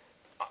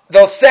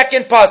 The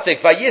second pasuk,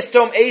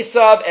 Vayistom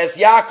Esav es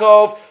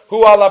Yaakov hu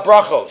ala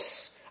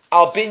brachos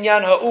al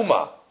binyan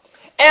ha'uma.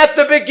 At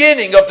the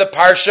beginning of the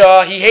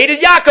Parsha, he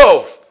hated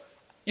Yaakov.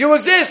 You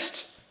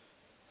exist.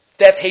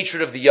 That's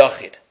hatred of the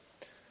Yachid.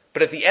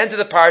 But at the end of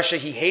the Parsha,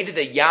 he hated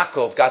that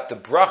Yaakov got the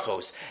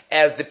brachos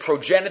as the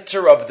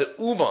progenitor of the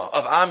Ummah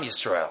of Am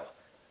Yisrael,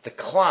 the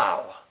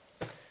klal.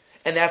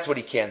 And that's what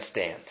he can't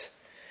stand.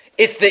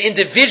 It's the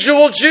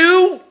individual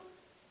Jew,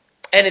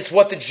 and it's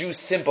what the Jews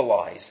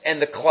symbolize,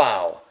 and the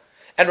klal.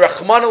 And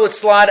Rachmana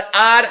litzlan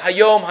ad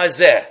hayom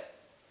hazeh.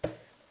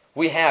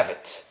 We have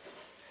it.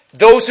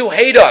 Those who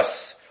hate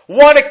us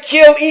want to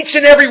kill each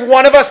and every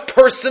one of us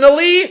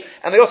personally,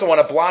 and they also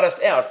want to blot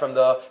us out from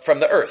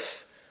the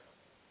earth.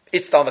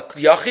 It's on the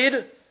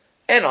Yachid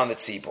and on the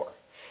Tzibor.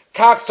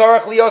 Kak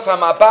sarach lios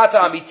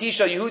hamabata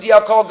amitisha Yehudi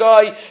al kol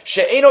goy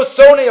she'eno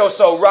soneo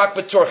so rak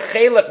b'tur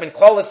chelek min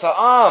klolis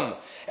ha'am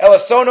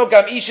elasono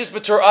gam ishis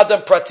b'tur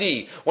adam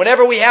prati.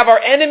 Whenever we have our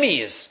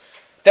enemies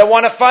that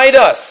want to fight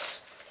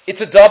us,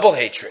 it's a double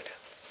hatred,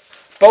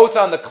 both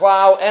on the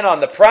klal and on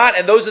the prat,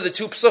 and those are the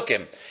two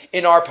psukim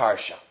in our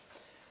parsha.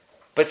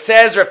 But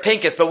says Rav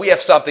Pinkus, but we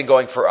have something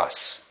going for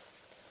us.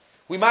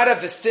 We might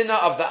have the sinna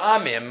of the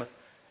amim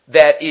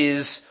that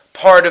is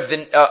part of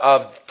the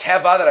of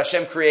teva that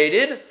Hashem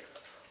created,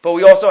 but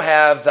we also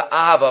have the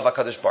ahava of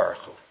HaKadosh Baruch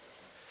Hu.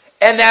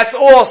 And that's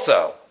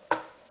also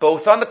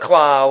both on the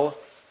klal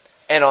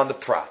and on the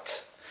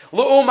prat.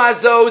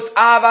 Lu'umazos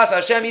avas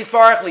Hashem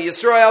yisparach li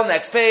Yisrael.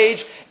 Next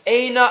page.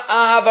 Eina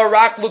ahava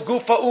rak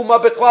legufa uma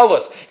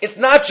beklalos. It's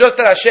not just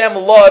that Hashem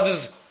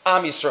loves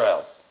Am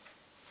Yisrael.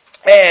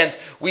 And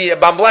we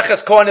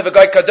bamlechas kohen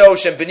v'goy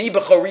kadosh and b'ni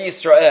b'chori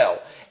Yisrael.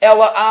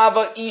 Ela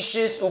ava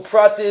ishis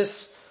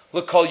upratis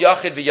l'kol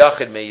yachid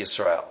v'yachid me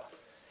Yisrael.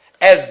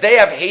 As they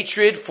have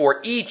hatred for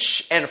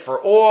each and for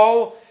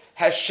all,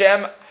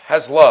 Hashem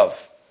has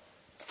love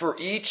for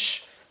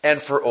each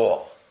and for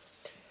all.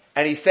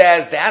 And he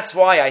says, that's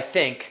why I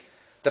think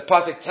the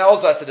pasuk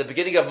tells us at the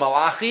beginning of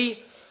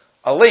Malachi,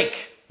 a link.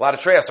 A lot of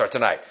Treyas are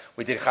tonight.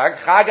 We did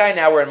Chagai,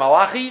 now we're in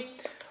Malachi.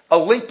 A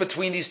link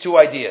between these two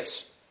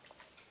ideas.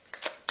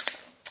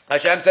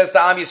 Hashem says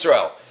to Am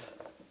Yisrael,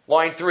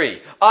 line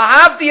 3,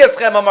 Ahavti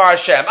eschem amar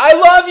Hashem. I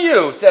love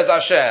you, says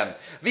Hashem.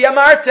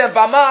 V'amartem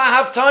b'ma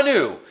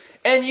ahavtanu.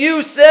 And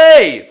you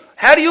say,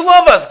 how do you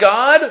love us,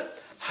 God?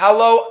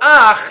 Halo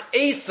ach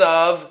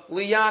Esav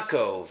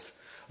liYakov.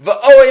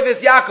 V'oev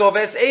es Yaakov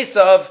es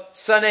Esav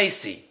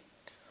sanesi.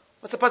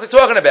 What's the pasuk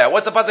talking about?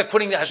 What's the pasuk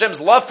putting Hashem's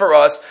love for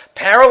us,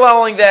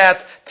 paralleling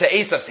that to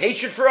Esav's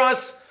hatred for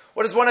us?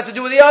 What does one have to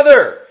do with the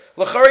other?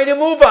 L'charei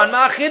nemuvan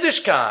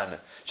ma'achidish kan.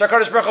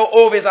 Shakadosh Baruch Hu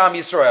oves Am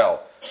Yisrael.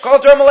 Kol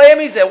Torah malei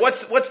mizeh.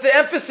 What's the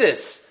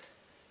emphasis?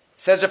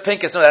 Says Rav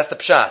Pinkus, no, that's the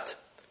pshat.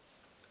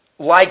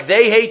 Like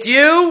they hate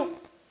you,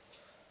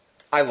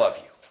 I love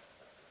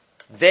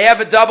you. They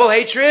have a double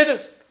hatred,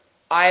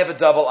 I have a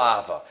double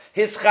ava.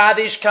 His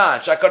chadish kan,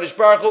 shakadosh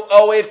baruch hu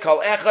oev kol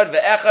echad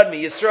ve'echad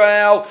mi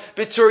Yisrael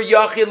b'tur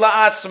yachid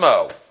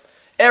la'atzmo.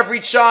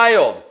 Every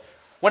child,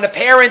 when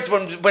parents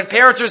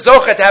are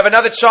zochet to have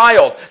another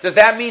child, does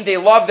that mean they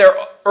love their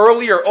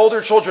earlier,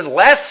 older children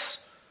less?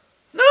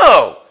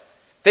 No.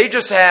 They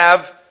just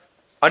have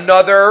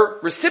another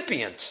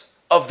recipient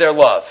of their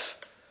love.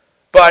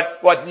 But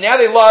what, now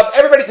they love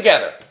everybody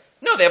together.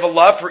 No, they have a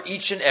love for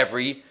each and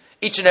every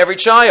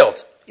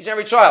child. Each and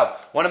every child.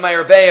 One of my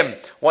Rebbeim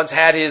once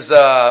had his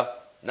 9th,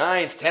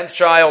 10th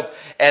child,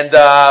 and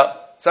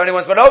somebody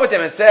once went over to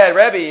him and said,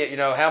 Rebbe,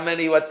 how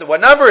many,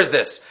 what number is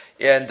this?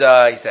 And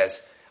he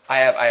says, I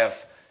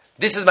have,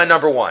 this is my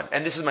number one,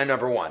 and this is my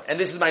number one, and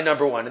this is my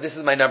number one, and this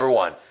is my number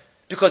one.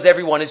 Because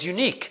everyone is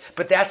unique.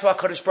 But that's why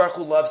HaKadosh Baruch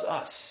Hu loves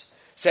us,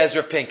 says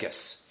Rav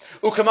Pinkus.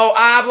 Ukamo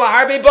av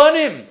laharbe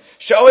banim,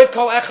 she'oev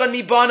kol echad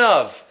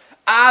mibanav,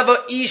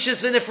 ava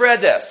ishis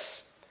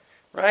v'nifredes.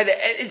 Right?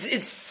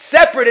 It's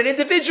separate and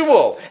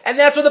individual. And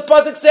that's what the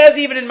pasuk says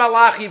even in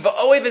Malachi.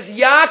 V'oev es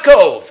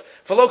Yaakov,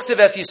 v'loksev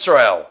es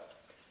Yisrael.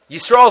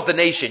 Yisrael is the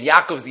nation,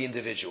 Yaakov is the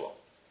individual.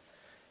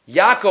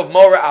 Yaakov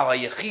mora ala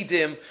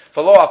yechidim,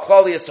 v'lo al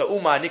klali es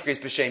ha'uma nikris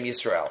b'shem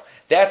Yisrael.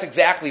 That's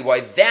exactly why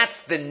that's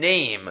the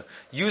name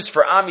used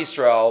for Am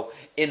Yisrael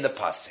in the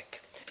Pasuk.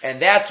 And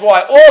that's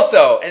why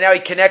also, and now he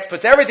connects,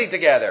 puts everything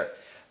together.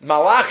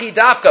 Malachi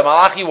Dafka.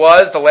 Malachi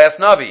was the last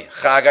Navi.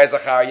 Chagai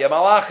Zachariah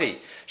Malachi.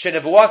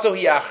 Shenevuaso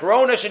hi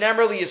achrona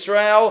shenemar li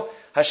Yisrael.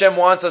 Hashem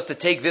wants us to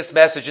take this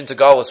message into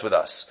Galus with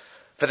us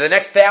for the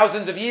next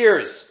thousands of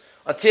years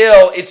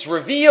until it's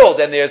revealed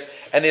and there's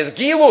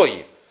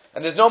Gilui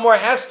and there's no more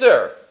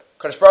Hester.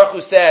 Kadosh Baruch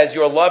Hu says,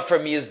 your love for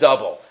me is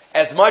double.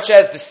 As much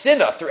as the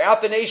sinah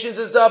throughout the nations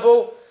is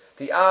double,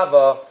 the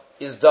Ava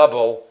is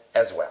double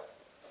as well.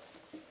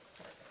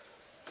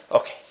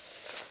 Okay.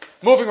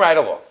 Moving right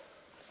along.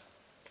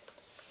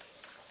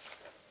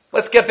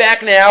 Let's get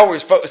back now. We're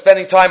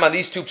spending time on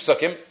these two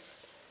psukim.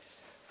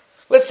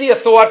 Let's see a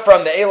thought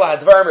from the Eila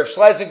Hadvarim of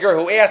Schlesinger,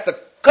 who asked a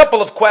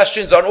couple of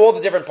questions on all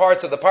the different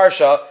parts of the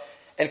Parsha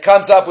and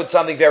comes up with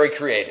something very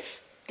creative.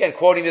 Again,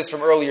 quoting this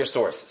from earlier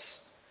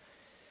sources.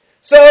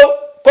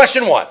 So,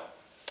 question 1.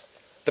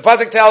 The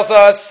Pasuk tells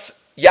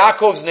us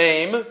Yaakov's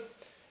name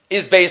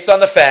is based on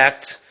the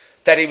fact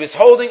that he was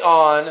holding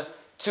on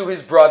to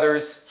his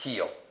brother's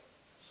heel.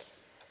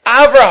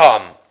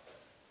 Avraham,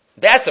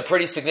 that's a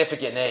pretty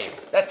significant name.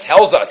 That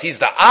tells us he's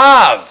the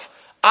Av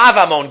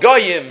Amon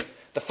Goyim,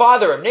 the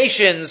father of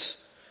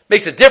nations,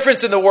 makes a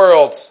difference in the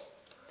world.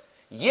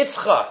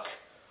 Yitzchak,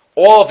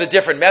 all of the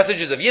different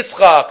messages of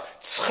Yitzchak,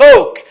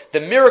 Tzchok,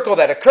 the miracle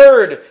that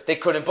occurred, they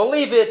couldn't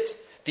believe it,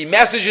 the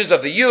messages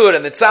of the Yud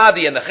and the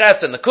Tzadi and the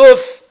Ches and the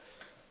Kuf,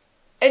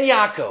 and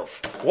Yaakov.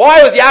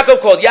 Why was Yaakov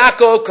called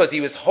Yaakov? Because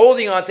he was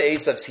holding on to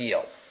Esav's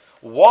heel.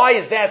 Why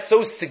is that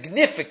so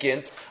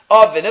significant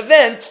of an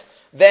event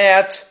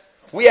that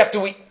we have to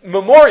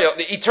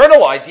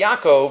eternalize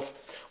Yaakov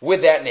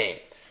with that name?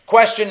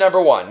 Question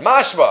number 1.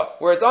 Mashva,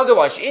 where it's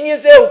underlined,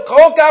 Inyan zeu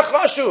kol kach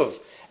chashuv,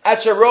 at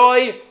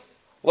sharoi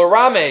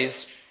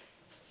l'rames,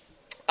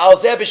 al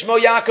zeh b'shmo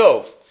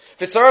Yaakov.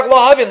 V'tzarech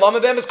lahavin, lama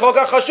b'em is kol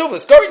kach chashuv,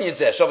 l'skor inyan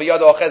zeh, shal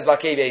v'yado ochez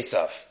v'akev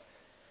Esav.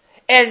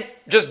 And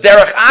just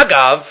derech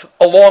agav,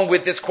 along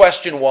with this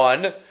question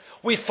 1,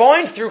 we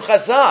find through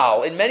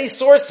Chazal, in many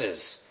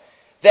sources,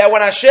 that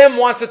when Hashem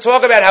wants to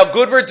talk about how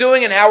good we're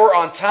doing and how we're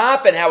on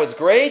top and how it's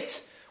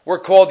great, we're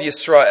called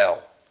Yisrael.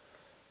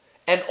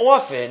 And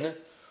often,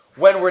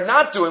 when we're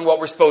not doing what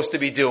we're supposed to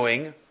be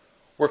doing,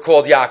 we're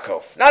called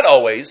Yaakov. Not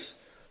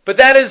always, but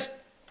that is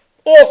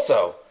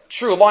also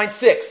true. Line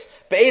 6.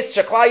 Be'ez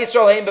shakla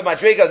Yisrael heim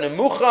b'madrega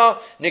nemucha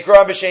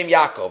nikram b'shem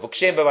Yaakov.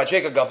 U'kshem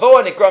b'madrega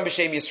gavoa nikram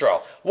b'shem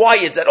Yisrael. Why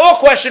is that? Oh,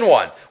 question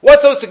 1.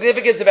 What's so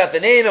significant about the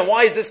name, and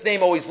why is this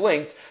name always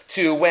linked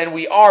to when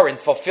we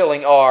aren't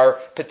fulfilling our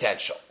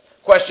potential?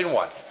 Question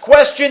 1.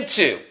 Question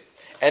 2.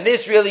 And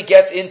this really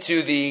gets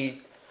into the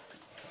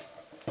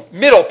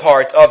middle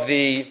part of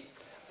the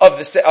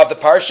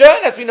parsha,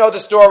 and as we know, the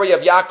story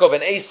of Yaakov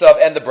and Esav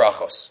and the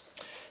brachos.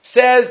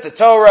 Says the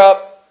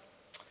Torah,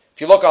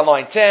 if you look on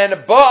line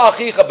 10,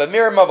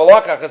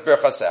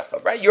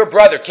 right? Your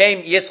brother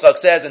came, Yitzchak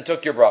says, and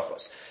took your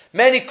brachos.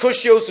 Many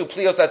kushios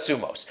uplios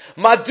atsumos.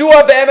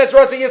 Madua be'emes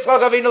rasa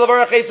Yitzchak avinu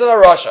levarach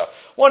Esav rasha.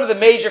 One of the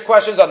major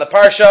questions on the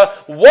parsha,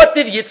 what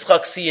did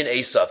Yitzchak see in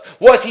Esav?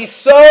 Was he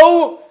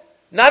so,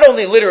 not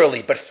only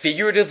literally, but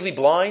figuratively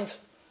blind?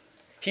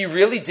 He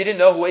really didn't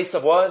know who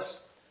Esav was?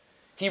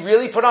 He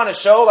really put on a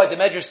show, like the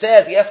Medrash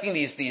says, he asking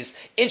these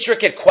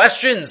intricate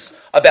questions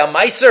about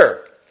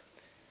Meiser.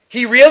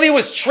 He really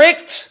was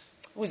tricked.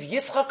 It was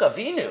Yitzchak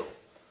Avinu.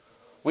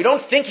 We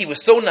don't think he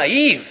was so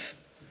naive.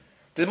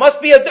 There must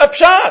be a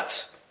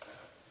pshat.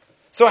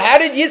 So how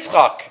did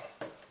Yitzchak,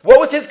 what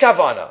was his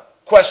kavana?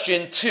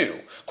 Question 2.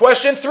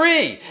 Question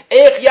 3.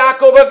 Eich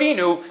Yaakov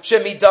Avinu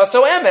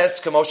shemidaso emes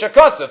kamo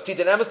shakasav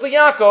titen emes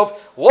liYaakov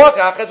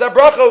lokach ez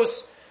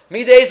abrachos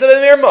mideis of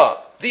emirma.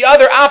 The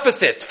other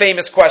opposite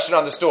famous question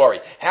on the story.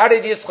 How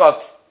did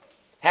Yitzchak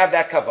have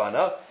that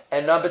kavana?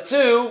 And number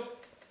two,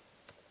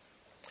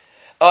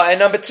 how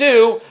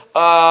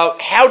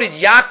did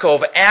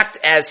Yaakov act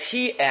as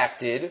he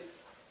acted?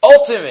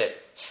 Ultimate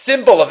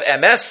symbol of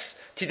emes,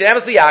 titen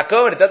emes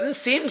liYaakov, and it doesn't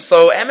seem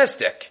so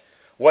emestic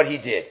what he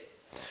did.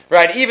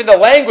 Right? Even the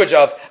language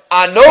of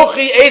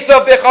Anochi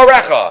Esav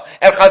Becharecha,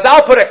 and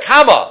Chazal put a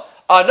comma.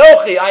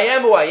 Anochi, I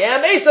am who I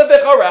am, Esav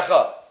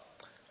Becharecha.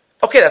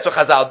 Okay, that's what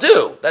Chazal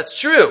do. That's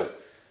true.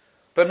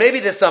 But maybe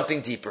there's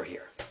something deeper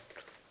here.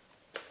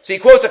 So he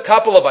quotes a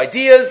couple of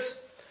ideas.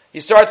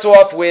 He starts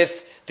off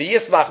with the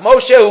Yismach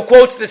Moshe, who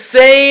quotes the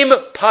same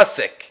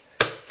pasuk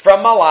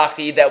from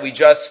Malachi that we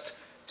just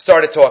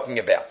started talking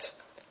about.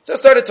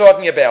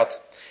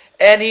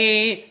 And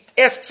he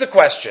asks a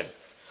question.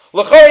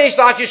 I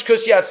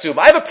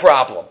have a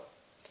problem.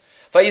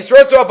 Taking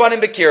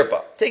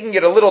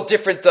it a little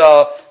different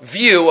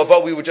view of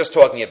what we were just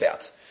talking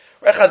about.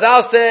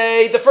 Chazal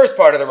say the first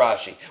part of the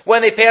Rashi.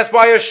 When they passed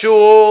by a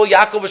shul,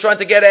 Yaakov was trying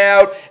to get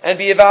out and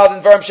be involved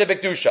in Varam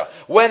Shebekdusha.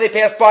 When they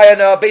passed by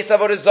a Beis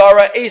Avodah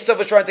Zarah, Esav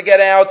was trying to get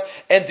out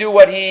and do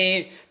what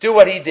he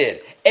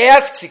did.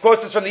 Asks, he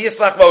quotes this from the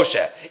Yismach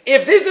Moshe,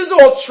 if this is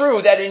all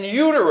true, that in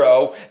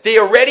utero they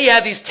already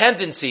had these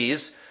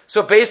tendencies,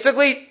 so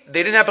basically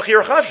they didn't have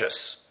Bechira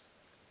Chavshus.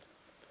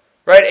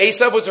 Right?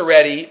 Esav was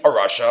already a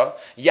Rasha.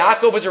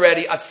 Yaakov was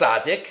already a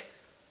tzaddik.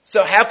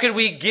 So how could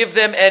we give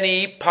them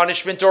any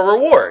punishment or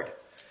reward?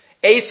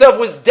 Esav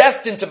was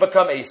destined to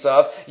become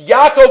Esav.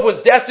 Yaakov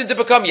was destined to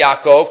become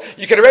Yaakov.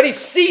 You could already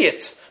see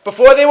it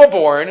before they were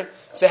born.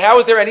 So how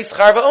is there any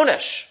schar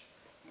va'onesh?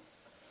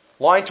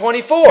 Line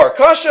 24,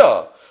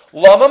 Kasha.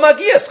 Lama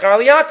magia schar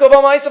Yaakov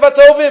al ma'asav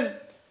hatovim.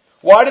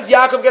 Why does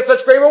Yaakov get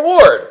such great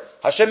reward?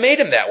 Hashem made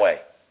him that way.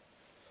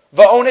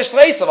 Va'onesh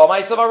leisav al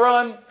ma'asav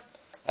aram.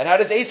 And how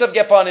does Esav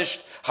get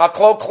punished?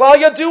 Haklo klal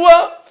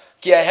yadua.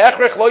 Ki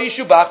hechrech lo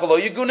yishubach lo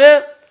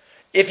yiguneh.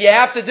 If you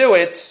have to do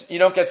it, you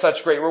don't get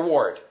such great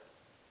reward.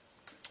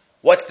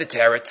 What's the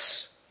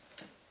teretz?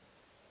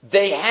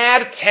 They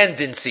had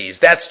tendencies.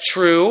 That's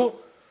true,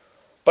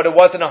 but it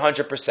wasn't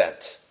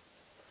 100%.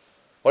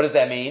 What does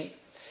that mean?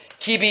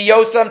 Ki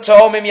biyosam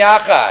to'omim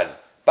yachad.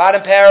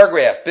 Bottom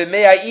paragraph.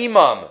 B'mei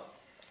imam.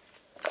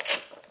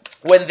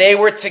 When they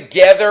were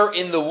together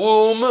in the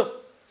womb,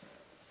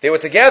 they were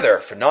together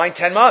for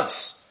 9-10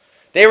 months.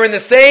 They were in the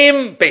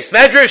same base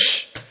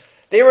medrash.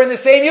 They were in the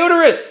same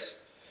uterus.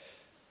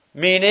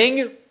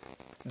 Meaning,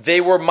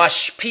 they were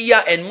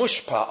mashpia and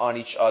mushpa on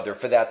each other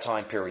for that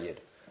time period.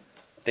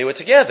 They were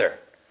together.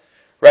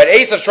 Right?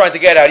 Esav's trying to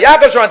get out.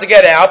 Yaakov's trying to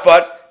get out,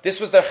 but this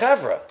was their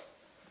chavra.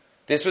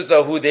 This was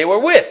who they were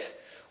with.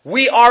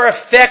 We are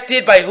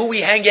affected by who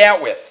we hang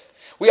out with.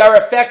 We are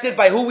affected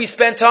by who we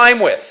spend time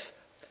with.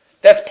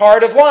 That's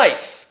part of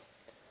life.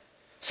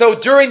 So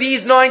during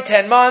these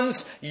 9-10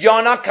 months,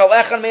 Yonak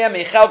kalechan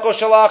mea mechelko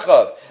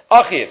shalachav.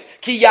 Achiv,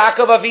 ki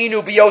Yaakov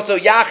Avinu biyoso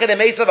Yachid and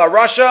Esav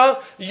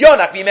Arasha,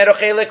 Yonak bimero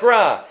chelik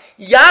ra.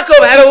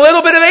 Yaakov had a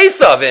little bit of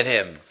Esav in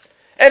him.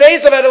 And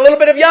Esav had a little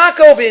bit of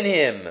Yaakov in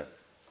him.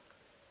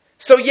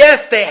 So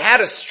yes, they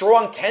had a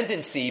strong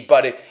tendency,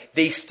 but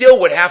they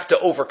still would have to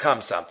overcome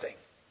something.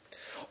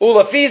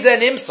 Ulafiza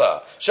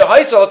nimsa,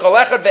 shahaisa l'kol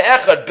echad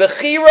ve'echad,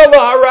 bechira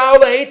lahara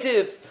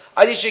lehetiv,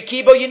 adi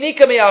shekibo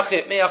yinika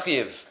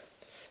me'achiv.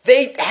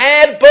 They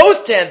had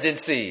both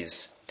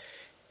tendencies.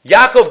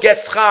 Yaakov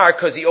gets schar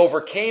because he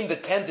overcame the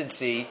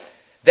tendency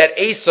that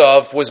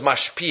Esav was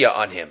mashpia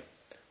on him.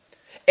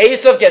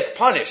 Esav gets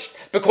punished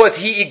because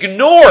he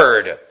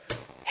ignored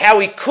how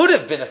he could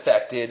have been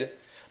affected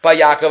by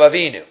Yaakov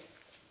Avinu.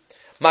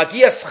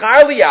 Magia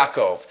schar li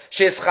Yaakov,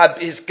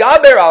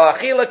 she'izgaber al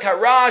achila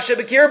kara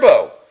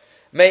shebekirbo.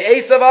 May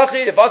Esav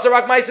achid,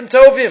 v'asarak maisim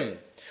tovim.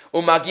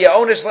 Umagia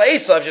onesh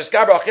la'esav,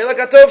 she'izgaber achila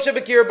katov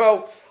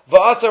shebekirbo.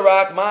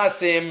 V'asarak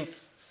ma'asim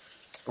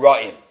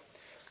ra'im.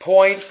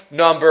 Point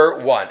number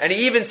 1. And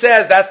he even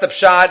says, that's the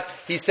pshat,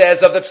 he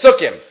says, of the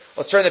psukim.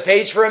 Let's turn the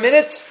page for a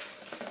minute.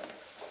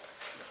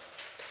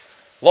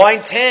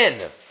 Line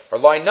 10, or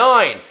line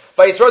 9.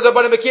 What does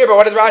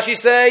Rashi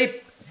say?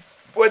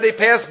 When they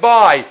pass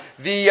by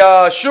the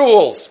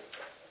shuls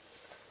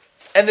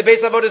and the Beis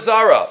Avodah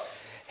Zarah.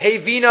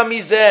 Hevina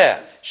mizeh,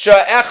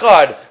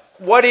 sha'echad.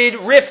 What did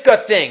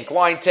Rivka think?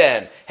 Line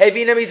 10.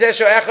 Hevina mizeh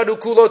sha'echad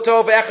ukulo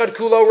tov, echad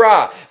kulo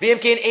ra.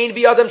 V'imkein ein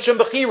biyadam shum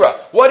bechira.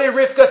 What did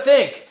Rivka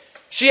think?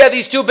 She had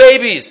these two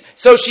babies,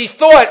 so she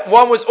thought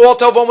one was all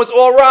tov, one was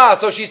all ra.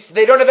 So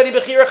they don't have any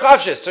bechira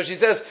chavshis. So she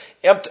says,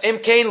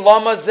 Imkein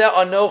lama ze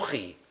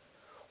anochi.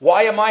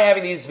 Why am I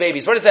having these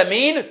babies? What does that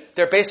mean?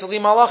 They're basically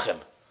malachim.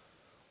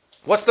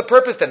 What's the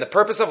purpose then? The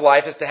purpose of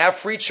life is to have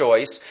free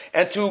choice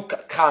and to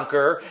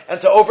conquer and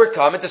to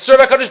overcome and to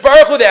serve HaKadosh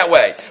Baruch Hu that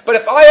way. But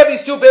if I have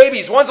these two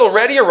babies, one's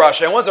already a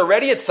Rasha and one's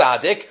already a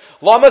tzaddik,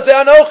 lama ze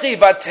anochi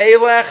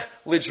vatelech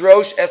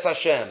lidrosh es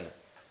Hashem.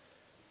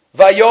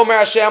 Vayomer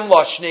Hashem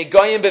lo shnei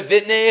goyim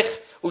bevitnech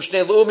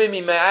u'shnei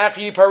lu'umim ima'ach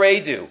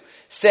yiparedu.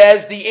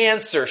 Says the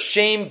answer.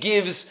 Shem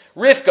gives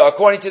Rivka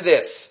according to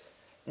this.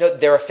 No,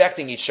 they're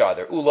affecting each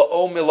other. Ula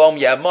om milom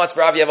yamatz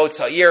v'rav yavot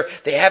sa'ir.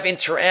 They have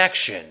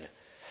interaction.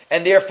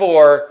 And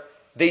therefore,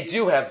 they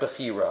do have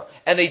bechira.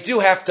 And they do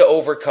have to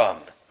overcome.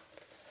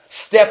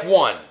 Step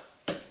 1.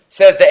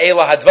 Says the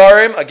Eila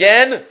Hadvarim,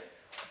 again,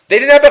 they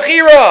didn't have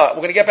bechira. We're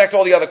going to get back to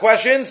all the other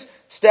questions.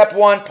 Step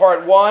 1,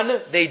 part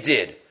 1, they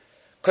did.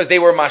 Because they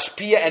were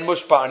mashpia and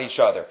mushpa on each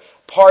other.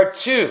 Part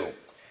 2,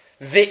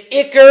 the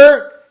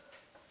ikar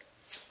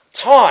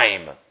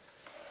time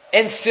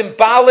and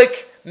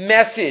symbolic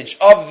message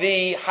of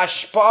the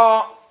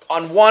hashpa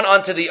on one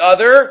onto the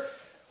other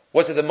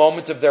was at the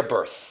moment of their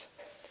birth.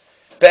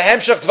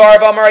 Behemshach dvar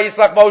v'amar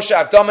Yislach Moshe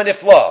akdama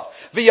nifla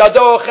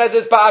v'yado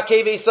chezes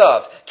ba'akev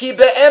Esav ki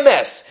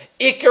be'emes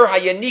ikar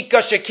hayanika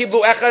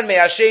shekiblu echad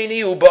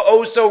me'asheni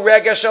u'ba'oso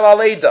rega shel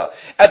aleida.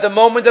 At the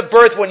moment of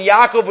birth, when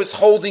Yaakov was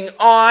holding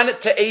on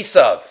to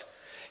Esav,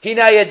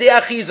 hina yedei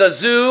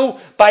achizazu,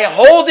 by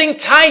holding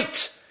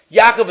tight,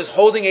 Yaakov is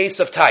holding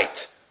Esav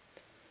tight.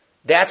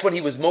 That's when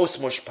he was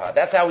most mushpa.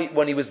 That's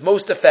when he was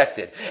most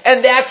affected.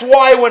 And that's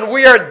why when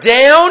we are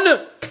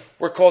down,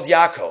 we're called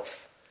Yaakov.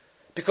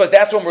 Because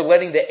that's when we're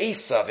letting the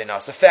Esav in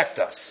us affect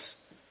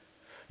us.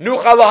 When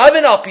we're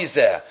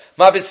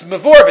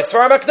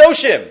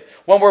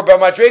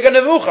b'madrega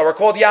nevucha, we're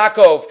called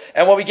Yaakov.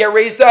 And when we get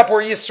raised up,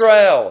 we're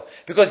Yisrael.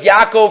 Because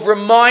Yaakov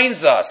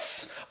reminds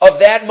us of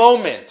that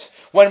moment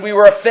when we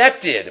were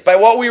affected by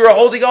what we were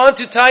holding on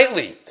to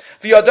tightly.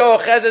 V'yado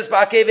chezes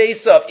ba'akev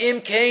Esav.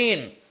 Im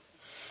Kain.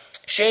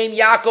 Shem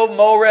Yaakov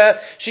More.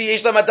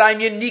 Sheyesh lamadayim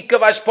yenika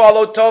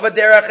v'ashpalo tova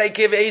derech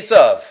akev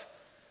Esav.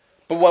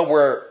 But when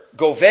we're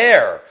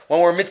gover,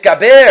 when we're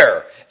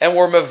mitgaber, and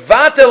we're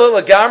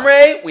mevatel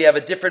lagamre, we have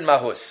a different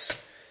mahus.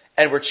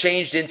 And we're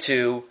changed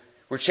into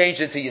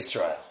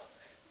Yisrael.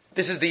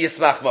 This is the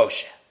Yismach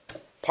Moshe.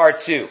 Part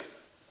 2.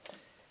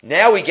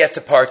 Now we get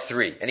to part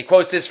 3. And he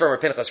quotes this from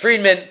Pinchas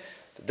Friedman,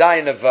 the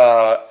Dayan of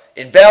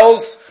in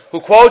Bells, who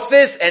quotes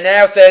this and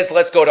now says,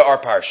 let's go to our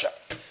parsha.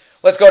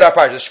 Let's go to our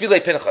parsha.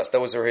 Shvilei Pinchas.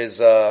 Those are his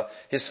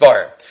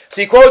svarim.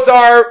 So he quotes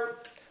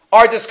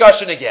our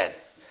discussion again.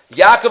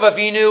 Yaakov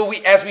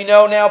Avinu, as we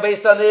know now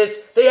based on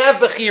this, they have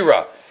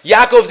Bechira.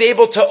 Yaakov's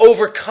able to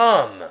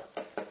overcome.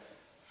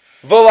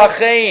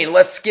 V'lachein,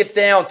 let's skip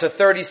down to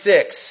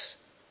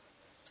 36.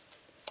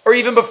 Or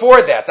even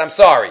before that, I'm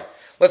sorry.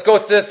 Let's go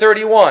to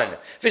 31.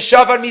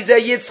 V'shafar mizeh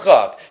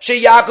Yitzchak,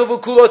 sheYaakov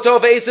u'kulo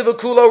tov Esav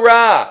u'kulo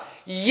ra.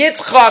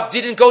 Yitzchak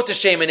didn't go to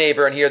Shem and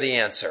Aver and hear the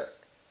answer.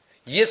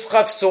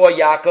 Yitzchak saw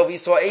Yaakov, he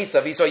saw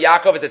Esav. He saw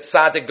Yaakov as a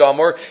tzaddik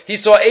gomer. He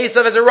saw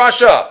Esav as a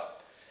rasha.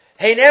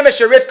 Hein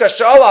emesh Rivka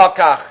shala al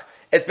kach.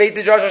 Et beit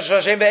midrash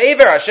Hashem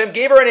ve'Aver. Hashem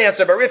gave her an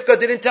answer, but Rivka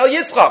didn't tell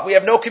Yitzchak. We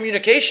have no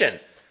communication.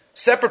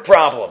 Separate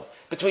problem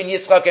between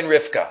Yitzchak and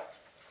Rivka.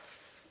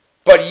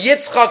 But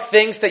Yitzchak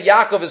thinks that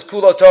Yaakov is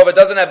kulo tova,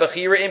 doesn't have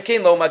bechira,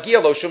 imkein lo magia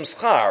lo shum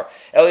schar.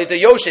 Elita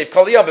Yosef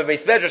kaliyam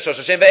bebeis medrash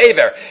Hashem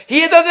ve'Aver.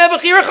 He doesn't have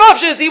bechira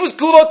chavshis. He was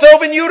kulo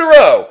tov in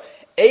utero.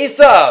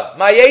 Esav,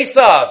 my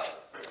Esav.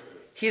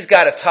 He does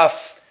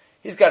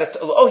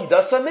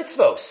some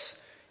mitzvos.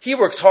 He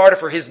works harder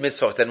for his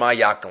mitzvos than my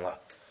Yaakov.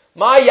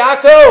 My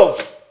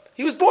Yaakov,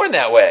 he was born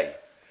that way.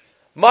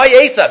 My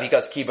Esav, he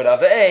does kibbut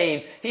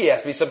avayim. He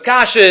asked me some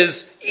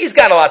kashas. He's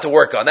got a lot to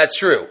work on. That's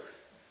true.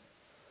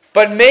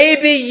 But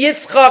maybe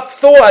Yitzchak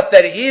thought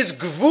that his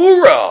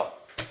gvura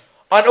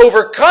on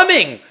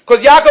overcoming,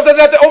 because Yaakov doesn't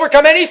have to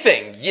overcome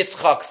anything,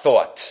 Yitzchak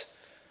thought.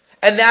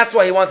 And that's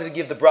why he wanted to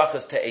give the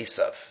brachas to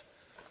Esav.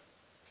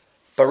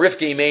 But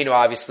Rivka Imenu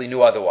obviously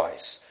knew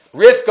otherwise.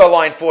 Rivka,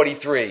 line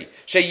 43.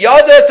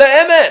 Sheyada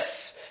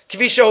sa'emes. She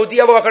knew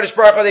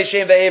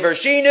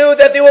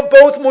that they were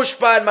both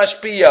mushpa and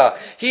mashpia.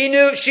 She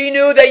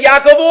knew that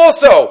Yaakov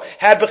also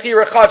had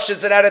bechira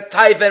chavshis and had a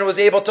taiva and was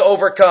able to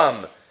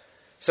overcome.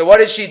 So what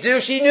did she do?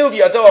 She knew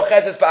v'yado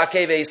chezes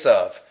ba'akev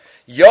Esav.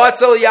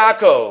 Yatzel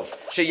Yaakov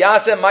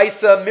sheyase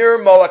ma'isa mir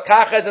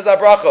molakach chezes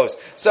abrachos.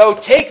 So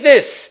take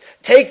this.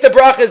 Take the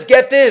brachas.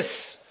 Get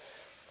this.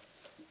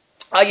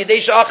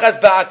 Yaakov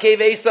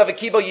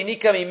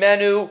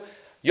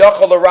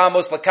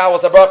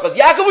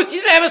was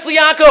dynamically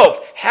Yaakov.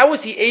 How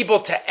was he able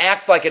to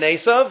act like an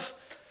Esav?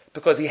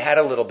 Because he had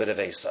a little bit of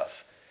Esav.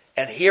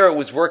 And here it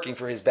was working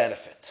for his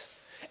benefit.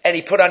 And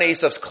he put on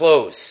Esav's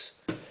clothes.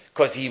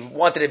 Because he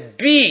wanted to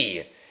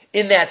be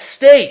in that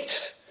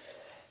state.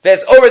 And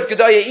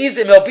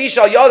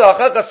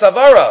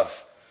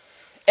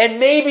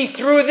maybe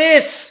through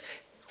this,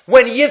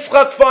 when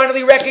Yitzchak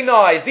finally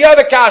recognized the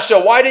other kasha,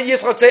 why didn't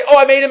Yitzchak say,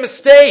 I made a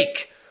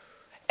mistake?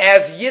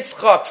 As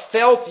Yitzchak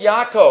felt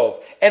Yaakov,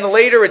 and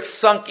later it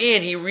sunk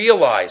in, he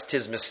realized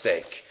his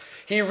mistake.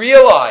 He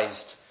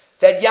realized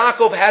that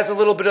Yaakov has a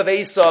little bit of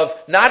Esav,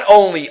 not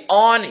only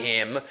on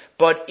him,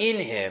 but in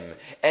him.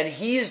 And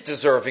he's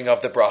deserving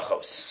of the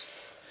brachos.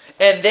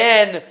 And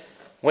then,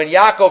 when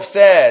Yaakov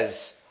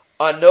says,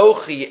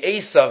 Anochi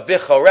Esav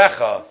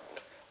bichorecha,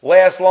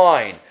 last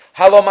line,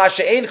 the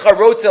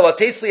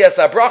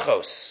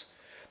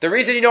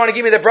reason you don't want to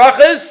give me the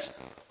brachas,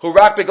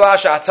 hurak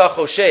beglasha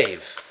atacho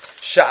shev,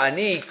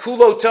 sha'ani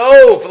kulo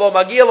tov lo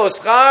magia lo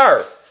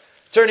schar.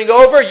 Turning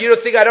over, you don't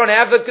think I don't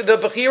have the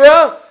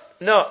bechira?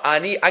 No,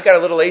 I got a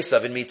little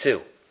Esav in me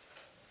too.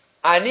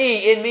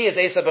 Ani in me is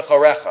Esav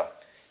bechorecha.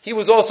 He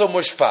was also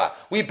mushpa.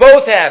 We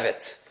both have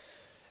it,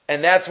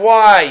 and that's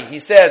why he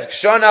says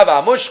kshana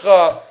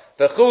v'amushcha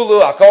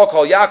v'chulu akol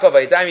kol Yaakov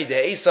v'idami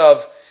de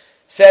Esav.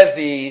 Says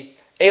the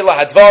Eila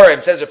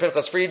Hadvarim, says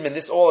Pinchas Friedman,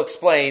 this all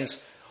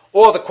explains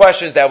all the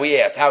questions that we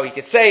asked. How he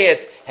could say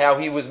it, how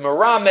he was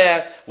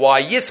merameh,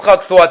 why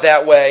Yitzchak thought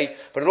that way,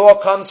 but it all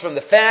comes from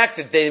the fact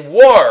that they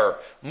were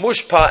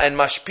mushpa and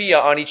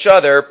mashpia on each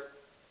other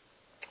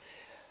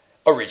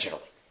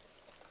originally.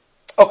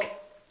 Okay,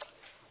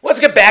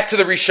 let's get back to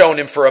the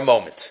Rishonim for a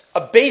moment.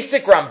 A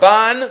basic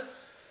Ramban,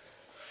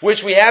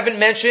 which we haven't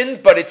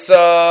mentioned, but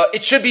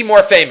it should be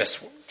more famous.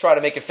 We'll try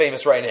to make it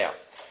famous right now.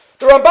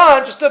 The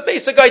Ramban, just a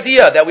basic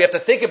idea that we have to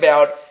think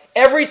about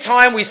every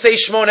time we say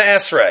Shmona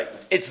Esrei.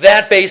 It's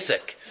that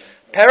basic.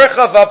 Perech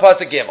Havav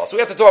Pasuk Gimel. So we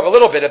have to talk a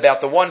little bit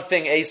about the one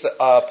thing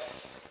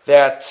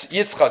that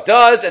Yitzchak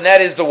does, and that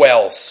is the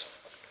wells.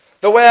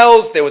 The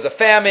wells, there was a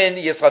famine.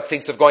 Yitzchak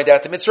thinks of going down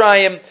to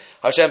Mitzrayim.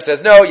 Hashem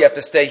says, no, you have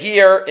to stay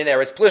here in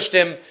Eretz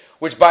Plishtim,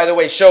 which, by the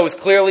way, shows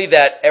clearly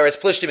that Eretz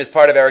Plishtim is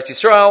part of Eretz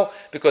Yisrael,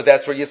 because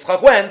that's where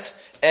Yitzchak went,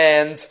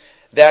 and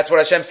that's what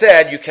Hashem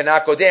said. You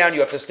cannot go down.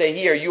 You have to stay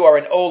here. You are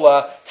an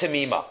Ola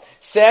Tamima.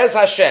 Says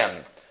Hashem,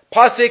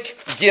 Pasuk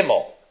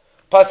Gimel.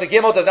 Pasuk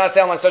Gimel does not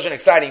sound like such an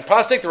exciting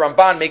pasuk. The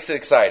Ramban makes it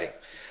exciting.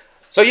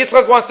 So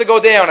Yitzchak wants to go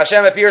down.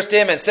 Hashem appears to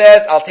him and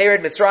says, Al tered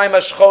Mitzrayim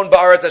shchon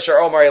ba'aretz asher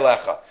omar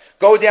elecha.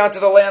 Go down to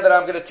the land that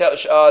I'm going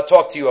to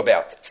talk to you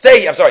about.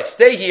 Stay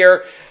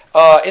here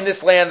in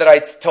this land that I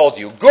told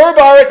you. Gur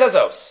ba'aretz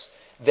azos.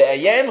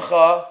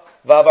 Ve'ayemcha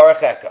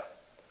va'varacheka.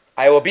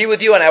 I will be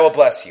with you and I will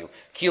bless you.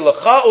 Ki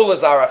lecha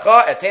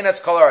ulazaracha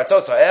etenas kol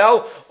aratzos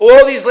ha'el.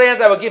 All these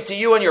lands I will give to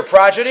you and your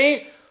progeny.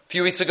 A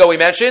few weeks ago we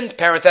mentioned,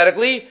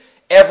 parenthetically,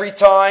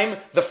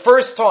 the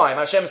first time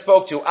Hashem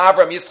spoke to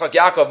Avram, Yitzchak,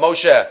 Yaakov,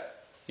 Moshe,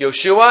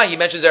 Yoshua, he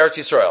mentions Eretz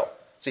Yisrael.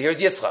 So here's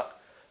Yitzchak.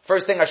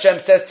 First thing Hashem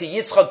says to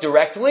Yitzchak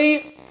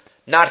directly,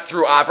 not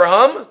through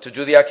Avraham, to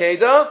do the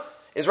Akedah,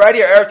 is right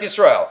here, Eretz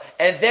Yisrael.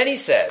 And then he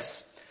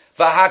says,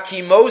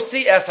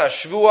 V'hakimosi es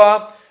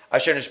hashvua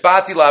asher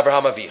nishbati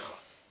la'Avraham avicha.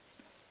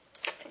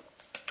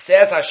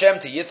 Says Hashem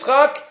to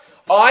Yitzchak,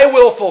 I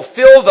will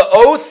fulfill the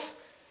oath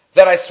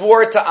that I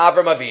swore to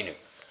Avram Avinu.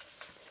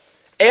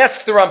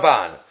 Asks the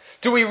Ramban,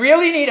 do we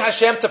really need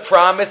Hashem to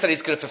promise that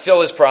He's going to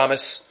fulfill His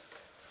promise?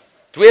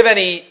 Do we have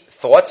any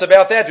thoughts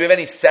about that? Do we have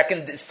any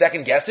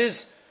second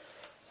guesses?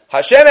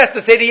 Hashem has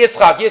to say to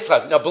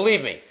Yitzchak, now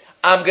believe me,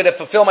 I'm going to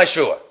fulfill my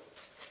shua.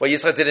 Well,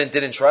 Yitzchak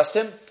didn't trust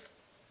him?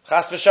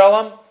 Chas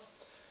v'shalom?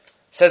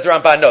 Says the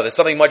Ramban, no, there's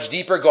something much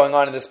deeper going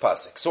on in this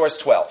pasuk. Source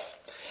 12.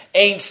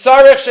 Ein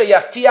sarech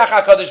sheyaftiach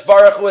HaKadosh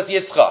Baruch Hu es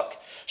Yitzchak,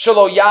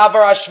 shelo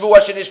yavar hashvua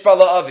shenishba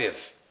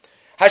la'aviv.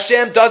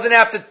 Hashem doesn't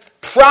have to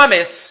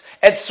promise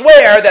and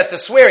swear that the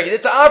swearing he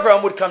did to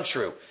Avram would come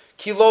true.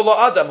 Ki lo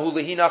la'adam hu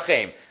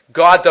lehinachem.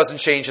 God doesn't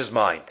change His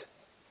mind.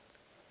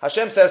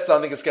 Hashem says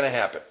something that's going to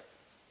happen.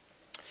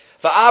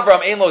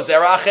 Va'avram ein lo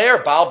zera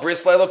acher, bal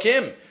bris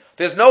le'elokim.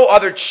 There's no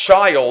other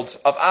child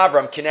of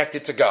Avram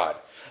connected to God.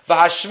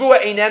 V'hashvua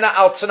einena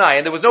al tanai,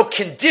 and there was no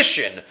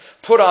condition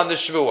put on the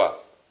shvua.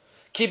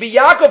 Ki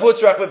b'Yaakov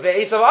hutzrach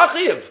b'Esav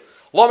achiv.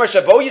 Lomer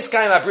shabo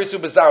yiskayim abrisu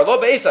b'zar. Lo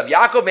b'Esav.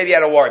 Yaakov maybe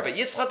had a worry, but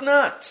Yitzchak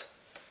not.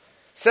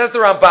 Says the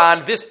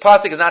Ramban, this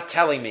pasuk is not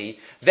telling me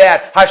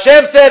that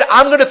Hashem said,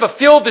 I'm going to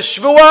fulfill the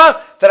shvua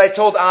that I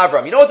told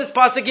Avram. You know what this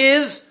pasuk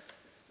is?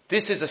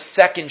 This is a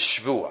second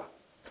shvua.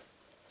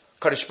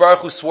 HaKadosh Baruch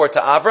Hu swore to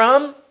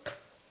Avraham.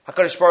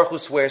 HaKadosh Baruch Hu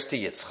swears to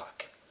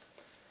Yitzchak.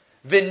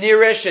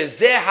 V'nireh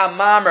shezeh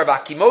ha'mamer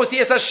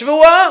v'akimosi es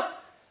ha'shvua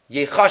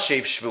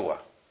yechashev shvua.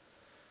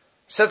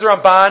 Says the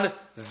Ramban,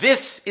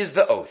 this is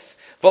the oath.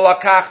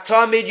 V'lakach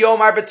tamid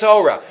yomar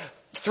b'Torah.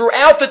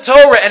 Throughout the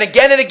Torah, and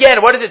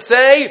again, what does it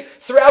say?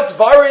 Throughout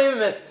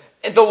Dvarim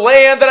and the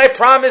land that I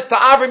promised to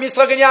Avram,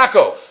 Yitzchak, and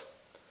Yaakov.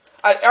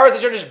 Eretz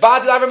asher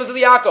nishba'ti l'Avram and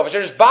Yaakov,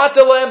 asher nishba'ti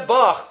lehem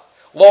bach,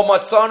 lo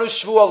matzanu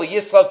shvua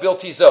liYitzchak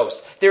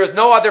biltizos. There is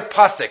no other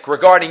pasuk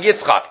regarding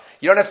Yitzchak.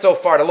 You don't have so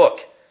far to look.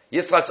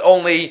 Yitzchak's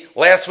only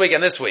last week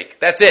and this week.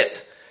 That's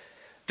it.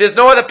 There's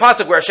no other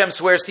pasuk where Hashem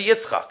swears to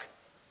Yitzchak.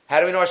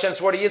 How do we know Hashem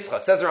swore to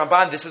Yitzchak? Says the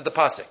Ramban, this is the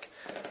pasuk.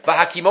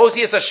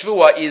 V'hakimosi es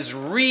hashvua is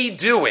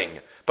redoing,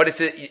 but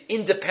it's an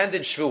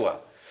independent shvua.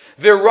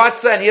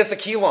 V'ratza, and here's the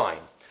key line.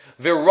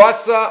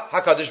 V'ratza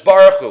HaKadosh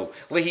Baruch Hu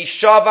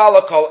lehishava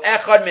l'kol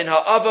echad min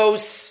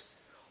ha'avos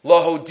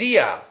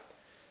lahodia.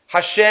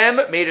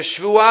 Hashem made a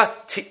shvua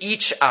to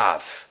each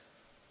Av.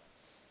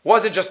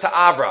 Wasn't just to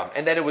Avram,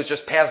 and then it was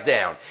just passed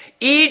down.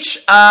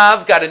 Each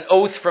Av got an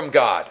oath from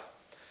God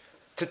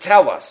to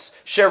tell us,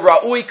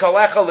 Shera'ui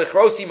kalecha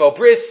lichrosi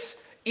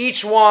mobris,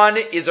 each one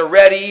is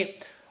already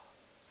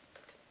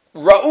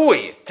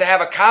Ra'ui, to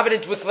have a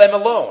covenant with them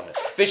alone.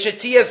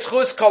 V'shetiyas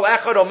chus kol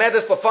echad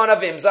omedes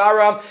lefanav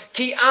v'imzaram,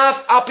 ki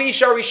af api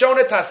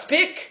sharishona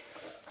taspik,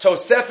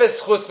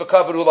 tosefes chus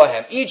v'kavru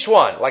lahem. Each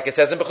one, like it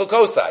says in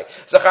Bechukosai,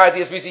 Zachar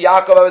dias brisi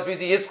Yaakov, avas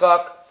brisi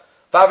Yitzchak,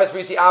 v'avas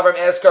brisi Avram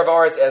eskar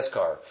v'aretz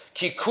eskar.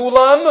 Ki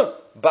kulam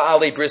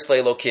ba'alei bris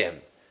le'elokim.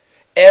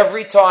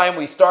 Every time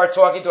we start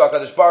talking to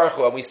HaKadosh Baruch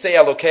Hu and we say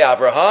Elokei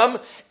Avraham,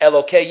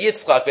 Elokei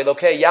Yitzchak,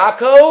 Elokei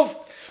Yaakov,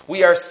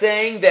 we are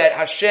saying that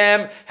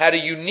Hashem had a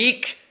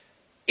unique,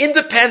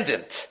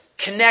 independent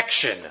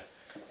connection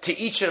to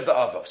each of the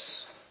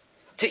Avos.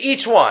 To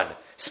each one.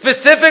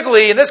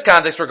 Specifically, in this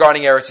context,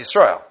 regarding Eretz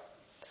Yisrael.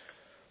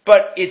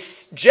 But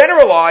it's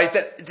generalized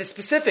that the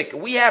specific,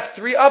 we have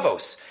 3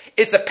 Avos.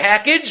 It's a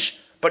package,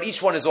 but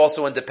each one is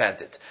also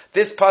independent.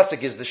 This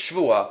pasuk is the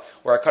Shvua,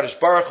 where HaKadosh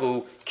Baruch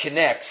Hu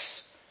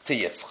connects to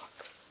Yitzchak.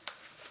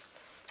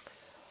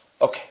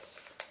 Okay.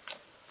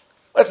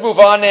 Let's move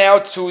on now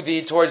towards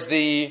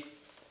the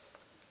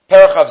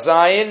Perach of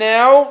Zion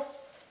now.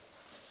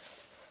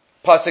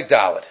 Pasuk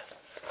Daled.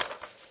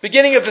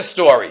 Beginning of the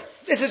story.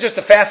 This is just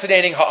a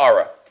fascinating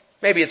ha'ara.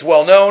 Maybe it's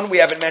well known. We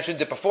haven't mentioned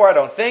it before, I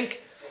don't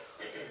think.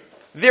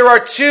 There are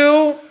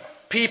 2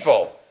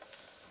 people.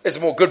 This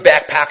is a more good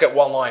back pocket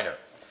one-liner.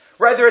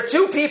 Right, there are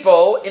 2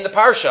 people in the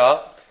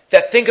Parsha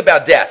that think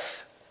about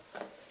death,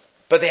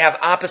 but they have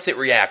opposite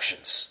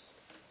reactions.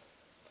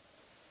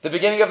 The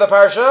beginning of the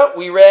Parsha,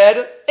 we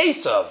read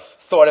Esav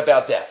thought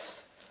about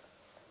death.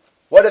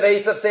 What did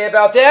Esav say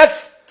about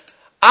death?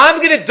 I'm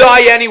going to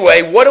die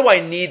anyway. What do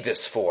I need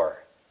this for?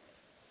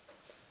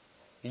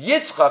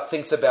 Yitzchak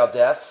thinks about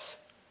death.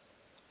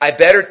 I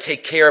better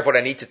take care of what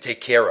I need to take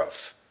care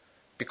of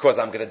because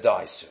I'm going to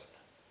die soon.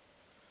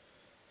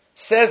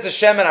 Says the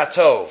Shemen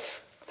HaTov,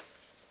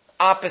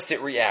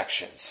 opposite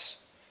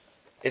reactions.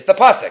 It's the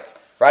pasuk,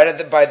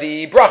 right, by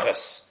the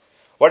brachas.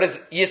 What does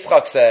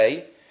Yitzchak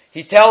say?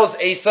 He tells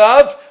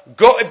Esav,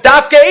 go,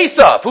 Dafka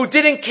Esav, who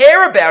didn't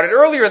care about it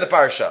earlier in the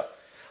parsha.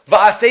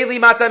 Va'asei li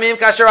matamim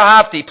kasher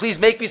ahavti. Please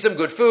make me some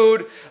good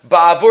food.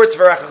 Ba'avur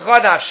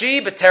tverechacha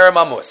nafshi b'terem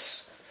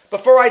amus.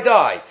 Before I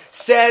die,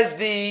 says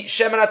the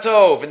Shemen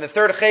HaTov in the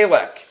third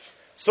Chelek,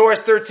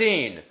 source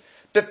 13.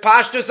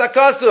 B'pashtus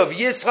HaKasuv,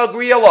 Yitzchak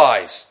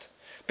realized.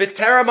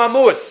 B'terem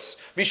amus.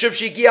 Mishum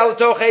shigia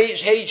l'toch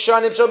heit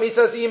shanim shel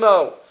misas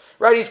imo.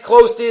 Right, he's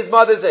close to his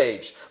mother's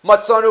age.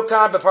 Matzanu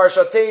kan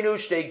b'parshatenu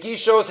shtei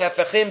gishos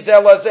hefechim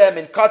zelazem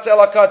in katze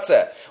la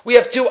katze. We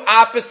have two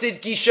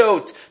opposite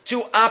gishot,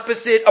 two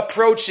opposite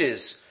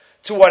approaches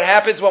to what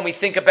happens when we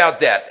think about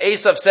death.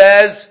 Esav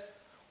says,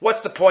 what's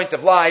the point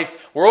of life?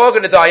 We're all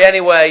going to die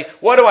anyway.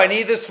 What do I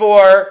need this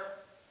for?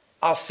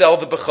 I'll sell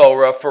the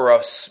bechorah for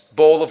a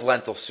bowl of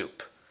lentil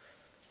soup.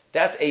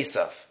 That's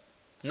Esav.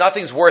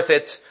 Nothing's worth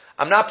it.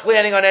 I'm not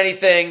planning on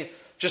anything.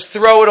 Just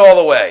throw it all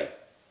away.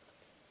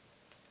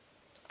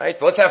 Right?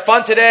 Let's have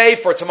fun today,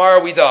 for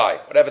tomorrow we die.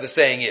 Whatever the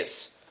saying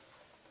is.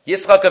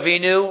 Yitzchak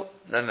Avinu,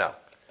 no.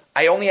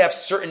 I only have a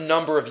certain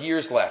number of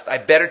years left. I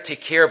better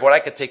take care of what I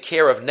could take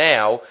care of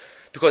now,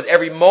 because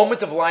every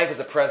moment of life is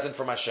a present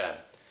from Hashem.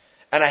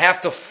 And I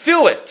have to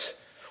fill it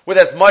with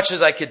as much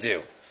as I could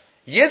do.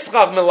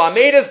 Yitzchak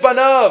melamed es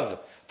banav,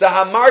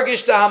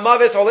 dahamargish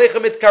dahamaves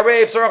holechem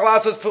mitkarev, sorach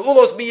lasos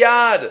peulos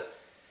miyad.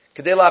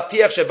 We have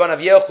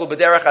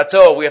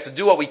to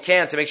do what we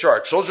can to make sure our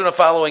children are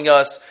following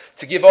us,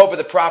 to give over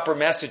the proper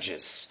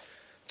messages.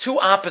 Two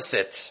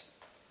opposite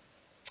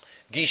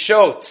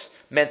gishot,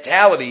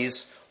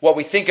 mentalities, what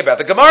we think about.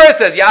 The Gemara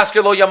says,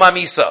 Yasker lo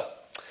yamamisa.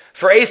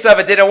 For Esav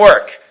it didn't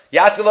work.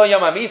 Yasker lo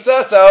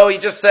yamamisa, so he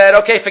just said,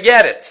 okay,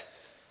 forget it.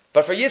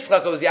 But for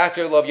Yitzchak it was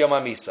Yasker lo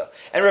yamamisa.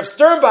 And Rav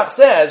Sternbach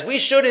says, we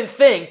shouldn't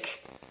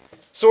think,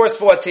 source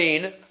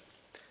 14,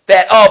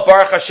 that,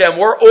 Baruch Hashem,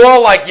 we're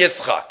all like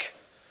Yitzchak.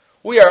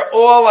 We are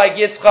all like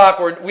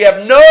Yitzchak. We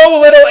have no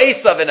little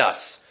Esav in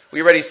us.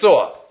 We already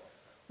saw.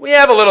 We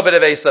have a little bit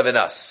of Esav in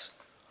us.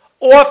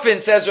 Often,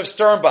 says Rav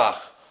Sternbach,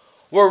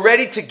 we're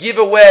ready to give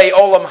away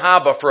Olam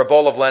Haba for a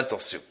bowl of lentil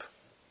soup.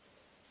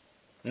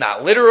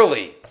 Not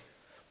literally,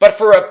 but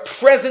for a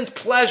present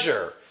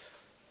pleasure.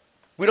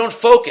 We don't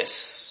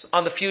focus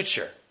on the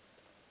future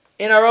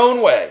in our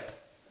own way.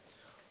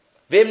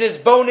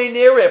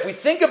 If we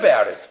think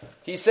about it,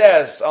 he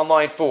says on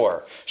line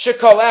 4,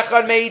 Shekol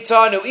echad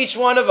meitanu, each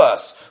one of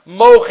us,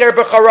 mocher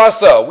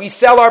b'charasa, we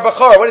sell our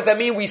b'char. What does that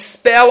mean? We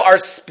sell our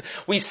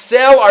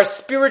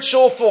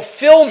spiritual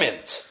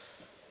fulfillment.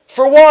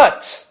 For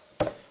what?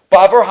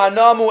 Ba'avur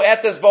hanamu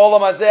etes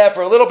ba'olam hazeh,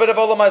 for a little bit of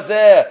olam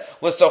hazeh.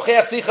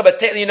 L'sochech sicha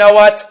b'te'li, you know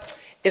what?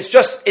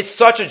 It's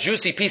such a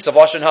juicy piece of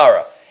Lashon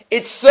Hara.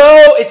 It's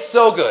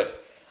so good.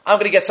 I'm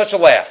going to get such a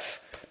laugh.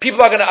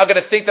 People are going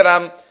to think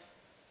that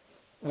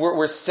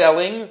we're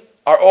selling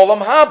our Olam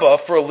Haba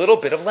for a little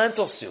bit of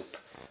lentil soup,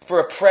 for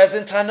a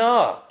present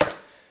hana.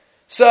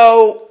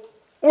 So,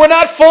 we're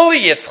not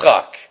fully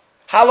Yitzchak.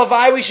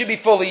 Halavai, we should be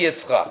fully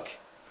Yitzchak.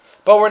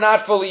 But we're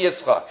not fully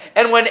Yitzchak.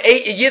 And when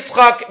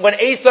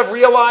Esav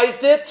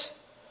realized it,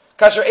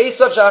 Kasher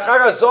Esav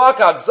shachara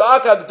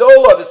zo'aka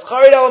gdola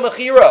v'scharid al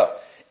mechira,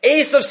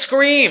 Esav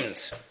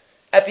screamed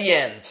at the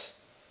end.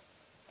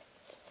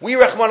 We,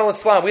 Rachmana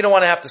litzlan, we don't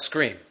want to have to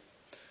scream.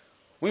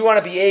 We want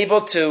to be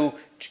able to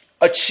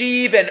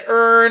achieve and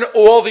earn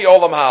all the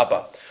Olam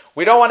Haba.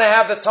 We don't want to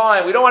have the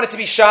time. We don't want it to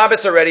be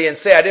Shabbos already and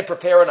say, I didn't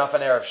prepare enough on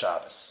Erev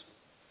Shabbos.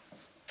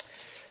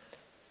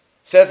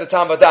 Says the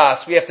Tam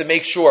Vadas, we have to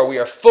make sure we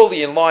are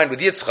fully in line with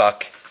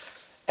Yitzchak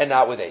and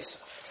not with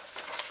Esav.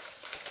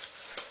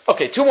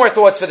 Okay, two more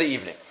thoughts for the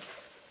evening.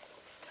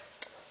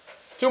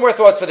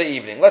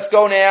 Let's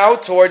go now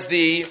towards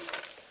the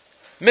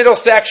middle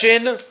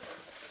section.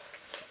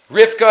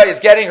 Rivka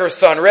is getting her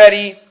son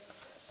ready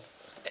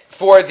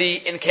for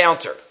the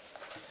encounter.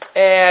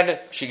 And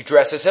she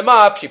dresses him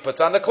up, she puts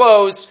on the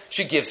clothes,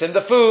 she gives him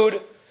the food.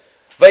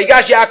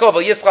 Vayigash Yaakov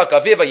al Yitzchak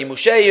aviv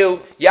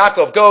vayimusheyu.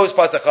 Yaakov goes,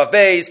 Pasach Chav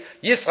Beis.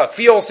 Yitzchak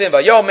feels him,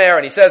 vayomer,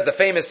 and he says the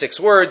famous 6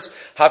 words,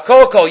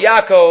 Hakol kol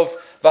Yaakov,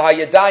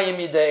 vahayadayim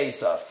yidei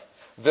Esav.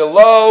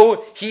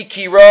 Velo hi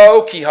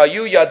kiro, ki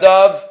hayu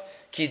yadav,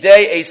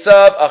 kidei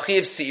Esav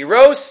achiv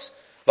siiros,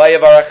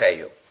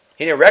 vayavaracheyu.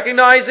 He didn't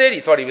recognize it, he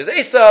thought he was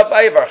Esav,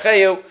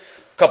 vayavaracheyu. A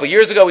couple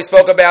years ago we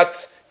spoke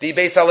about the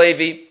Beis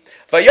HaLevi.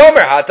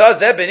 Vayomer hata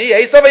zeh b'ni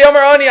Esav,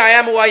 vayomer ani, I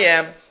am who I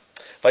am.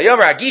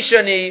 Vayomer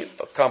agishani,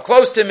 come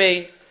close to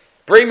me,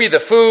 bring me the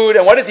food.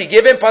 And what does he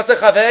give him? Pasach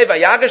Chavei,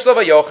 vayagesh lo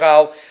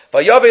vayochal,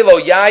 vayove lo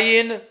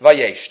yayin,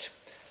 vayesht.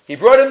 He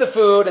brought him the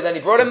food, and then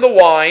he brought him the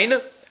wine,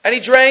 and he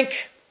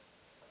drank.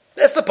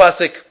 That's the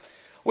pasuk.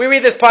 We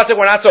read this pasuk,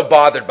 we're not so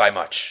bothered by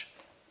much.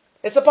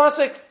 It's a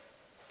pasuk.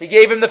 He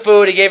gave him the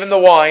food, he gave him the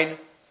wine.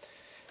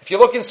 If you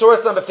look in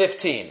source number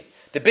 15,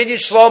 the Binyan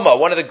Shlomo,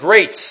 one of the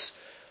greats,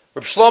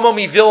 Reb Shlomo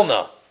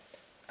Mivilna,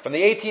 from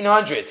the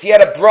 1800s. He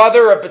had a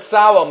brother of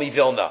Betzalel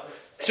Mivilna,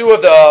 two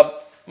of the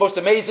most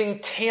amazing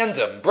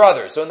tandem,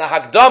 brothers. So in the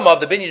Hagdama of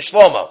the Binyan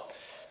Shlomo,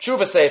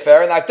 Tshuva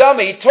Sefer, in the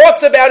Hagdama, he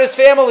talks about his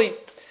family.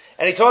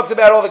 And he talks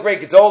about all the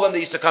great Gedolim that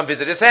used to come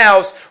visit his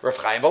house. Rav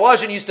Chaim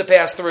Volozhin used to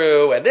pass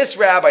through, and this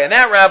rabbi and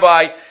that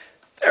rabbi.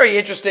 Very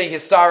interesting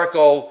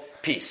historical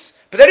piece.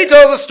 But then he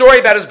tells a story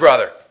about his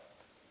brother.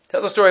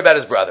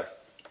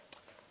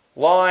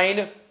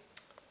 Line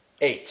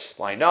 8,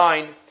 line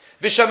 9.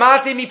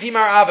 Vishamati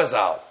mipimar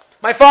Abazal.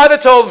 My father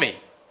told me,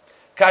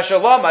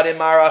 Kashalamad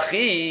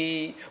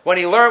Marachi, when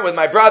he learned with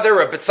my brother,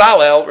 Reb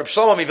Betzalel, Reb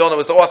Shlomo Mivilna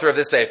was the author of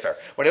this sefer.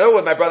 When he learned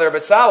with my brother,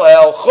 Reb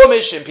Betzalel,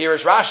 Chumash and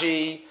Pirush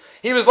Rashi,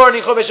 he was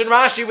learning Chumash and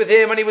Rashi with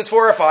him when he was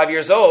 4 or 5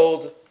 years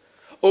old.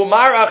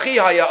 Umar Achi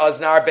haya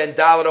aznar ben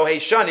dalad ohei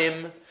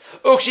shanim.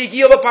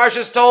 Ukshigil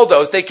Parshas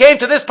Toldos. They came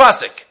to this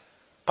pasuk.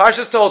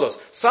 Parshas Toldos.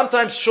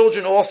 Sometimes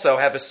children also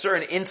have a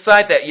certain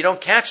insight that you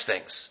don't catch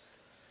things.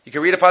 You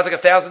can read a pasuk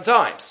 1,000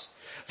 times.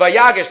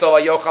 Vayagesh lo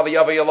ayocha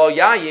v'yavayalo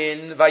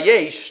yayin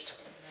vayesht.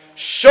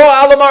 Sho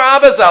alamar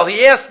abazal.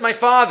 He asked my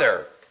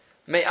father,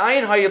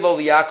 Me'ayin hayilo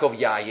liyakov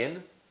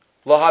yayin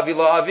lo havi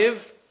lo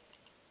aviv.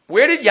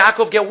 Where did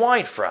Yaakov get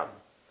wine from?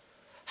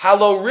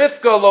 Halo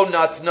Rivka lo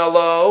natna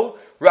lo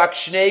rak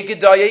shnei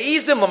gedaya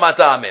izim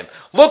l'matamim.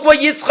 Look what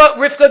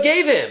Rivka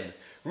gave him.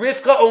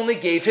 Rivka only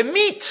gave him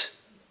meat,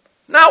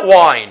 not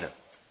wine.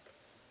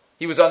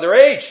 He was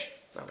underage.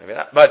 No, maybe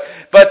not. But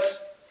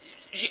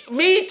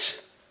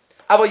meat.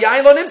 Avo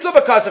yain lo nimsa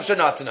b'kasav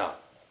shenatna.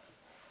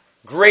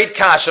 Great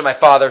kasha my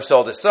father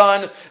sold his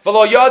son.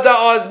 V'lo yada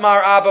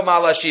ozmar abba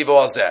malashiva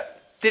alzeh.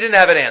 Didn't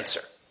have an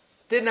answer.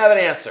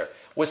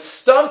 Was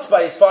stumped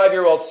by his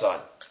 5-year-old son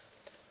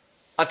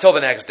until the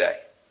next day.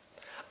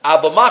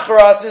 But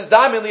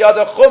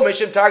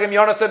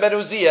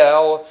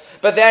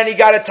then he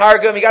got a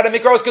Targum, he got a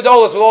Mikros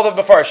Gedolos with all the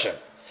Mefarshim.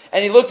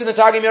 And he looked in the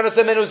Targum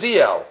Yonasan ben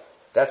Uziel.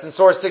 That's in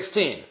source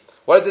 16.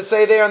 What does it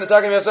say there in the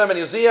Targum Yonasan ben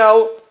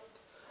Uziel?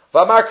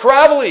 V'amar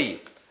Kravli,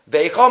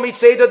 V'echom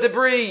Itzeda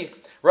debris.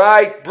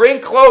 Right, bring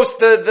close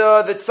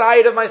the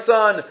side of my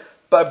son.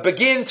 But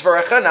begin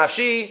Tvarecha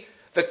Nafshi,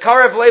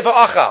 V'karev Leva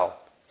Achal.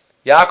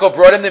 Yaakov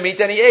brought him the meat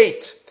and he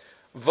ate.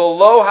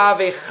 V'lo have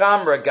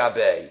chamra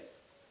gabe.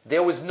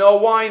 There was no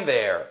wine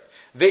there.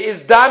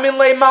 V'izdamin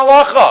le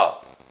malacha.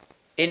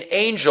 An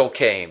angel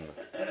came.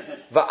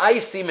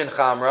 V'aisi min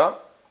chamra.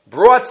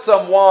 Brought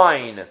some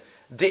wine.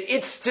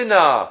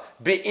 De'itztina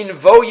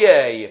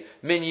be'invoye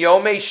min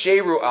yomei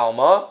sheru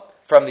alma.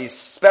 From these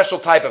special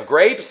type of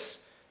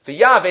grapes.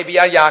 V'yave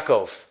b'yad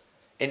Yaakov.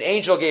 An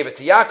angel gave it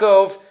to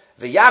Yaakov.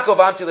 V'Yaakov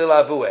amti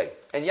le'lavue.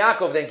 And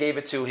Yaakov then gave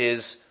it to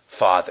his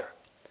father.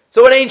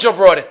 So an angel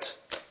brought it.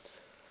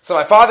 So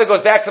my father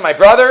goes back to my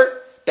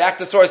brother, back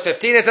to source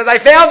 15, and says, I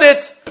found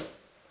it.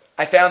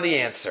 I found the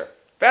answer.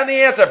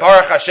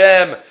 Baruch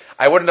Hashem.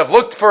 I wouldn't have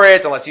looked for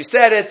it unless you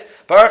said it.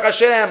 Baruch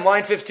Hashem,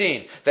 line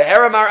 15. The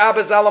Haramar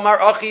Abazal Amar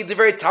Achi, the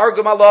very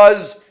Targum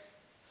Alaz,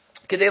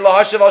 Kedei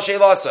Lahashav al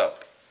Sheilasa.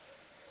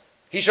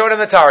 He showed him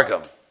the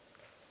Targum.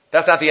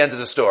 That's not the end of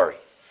the story.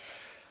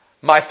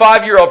 My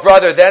 5-year-old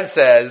brother then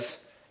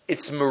says,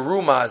 it's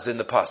merumaz in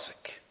the pasuk.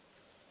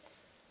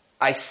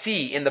 I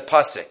see in the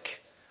pasuk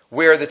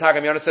where the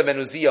Targum Yonasan ben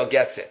Uziel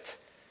gets it.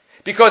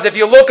 Because if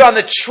you look on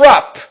the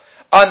trup,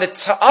 on the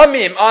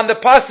ta'amim, on the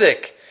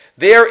pasuk,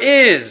 there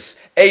is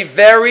a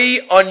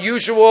very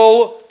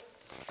unusual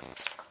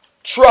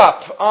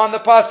trup on the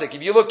pasuk.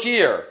 If you look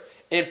here,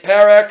 in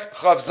Perek,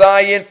 Chav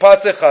Zayin,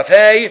 pasuk Chav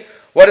Hey,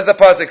 what does the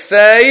pasuk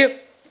say?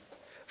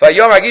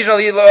 Vayom Hagish lo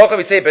Ocha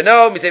Mitzei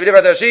Beno, Mitzei B'nei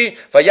B'nei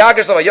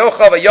Vayagesh lo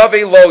Vayocha,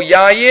 Vayave lo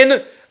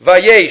Yayin,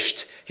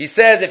 Vayesht. He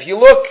says, if you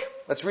look,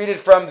 let's read it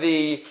from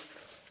the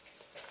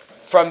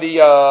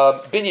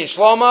Binyan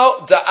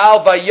Shlomo. Da al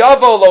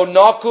vayavo lo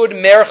nakud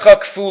mercha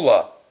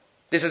kfula.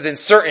 This is in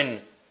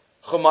certain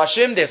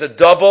chumashim. There's a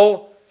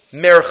double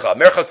mercha.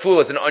 Mercha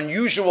kfula is an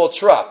unusual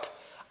trup.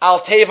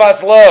 Al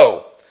tevas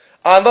lo.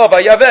 An lo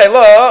vayave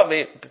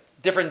lo.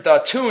 Different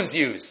tunes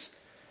used.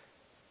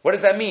 What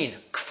does that mean?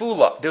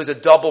 Kfula. There's a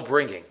double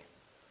bringing.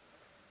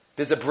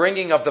 There's a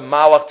bringing of the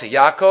Malach to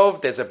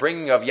Yaakov. There's a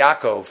bringing of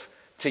Yaakov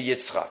to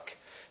Yitzchak.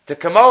 To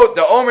come out,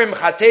 the omrim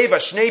chateva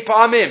shnei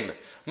pa'amim.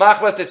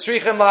 Machmas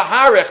tetzrichem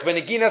laharech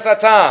v'neginas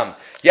atam.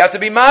 You have to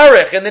be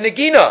marich in the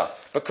negina,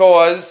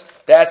 because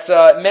that's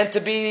meant to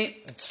be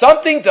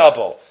something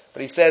double.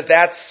 But he says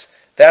that's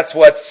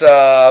where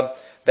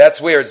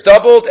it's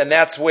doubled, and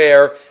that's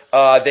where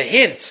the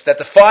hint that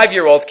the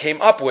 5-year-old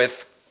came up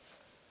with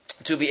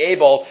to be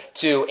able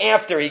to,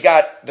 after he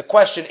got the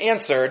question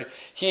answered,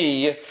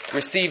 he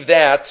received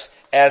that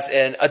as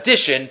an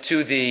addition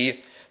to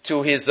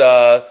his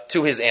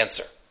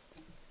answer.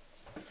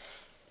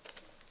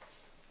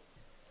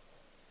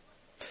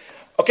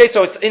 Okay,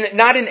 so it's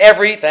not in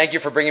every, thank you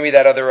for bringing me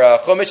that other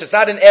chumash, it's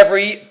not in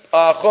every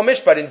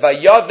chumash, but in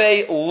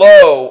Vayave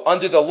Lo,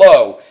 under the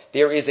Lo,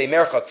 there is a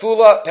Mercha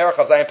Kfula, Perach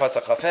of Zayin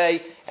Pasach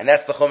Chafei, and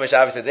that's the chumash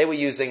obviously they were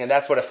using, and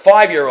that's what a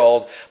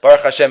 5-year-old,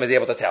 Baruch Hashem, is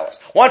able to tell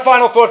us. One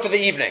final thought for the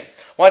evening.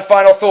 At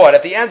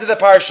the end of the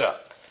Parsha,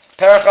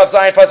 Perach of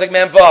Zayin Pasach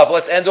Mem Vav,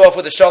 let's end off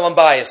with a Shalom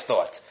Bayis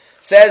thought.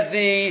 Says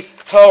the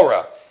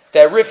Torah,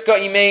 that Rivka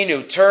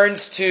Imenu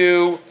turns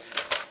to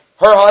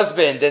her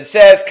husband and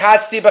says,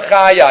 Katzti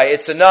b'chaya,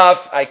 it's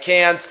enough, I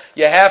can't,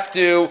 you have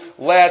to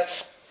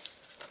let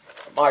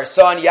our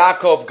son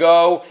Yaakov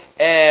go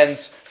and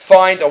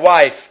find a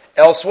wife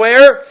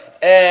elsewhere,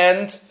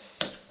 and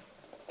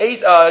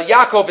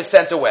Yaakov is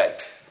sent away.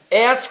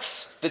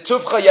 Asks the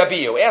Tuvcha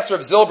Yabiu, asks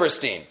Rav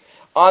Zilberstein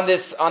on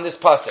this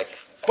pasuk.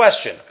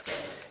 Question.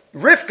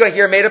 Rivka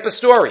here made up a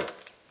story.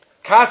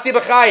 Kasi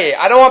b'chaye,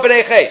 I don't want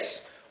b'nei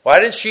ches. Why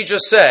didn't she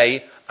just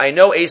say, I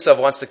know Esav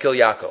wants to kill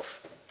Yaakov?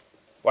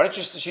 Why didn't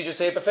she just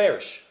say it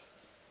b'ferish?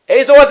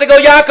 Esav wants to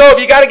kill Yaakov,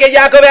 you gotta get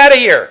Yaakov out of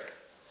here.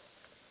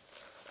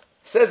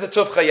 Says the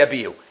Tuvcha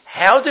Yabiu.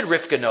 How did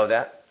Rivka know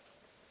that?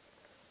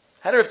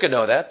 How did Rivka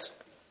know that?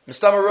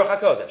 Mistama Ruach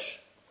HaKodesh.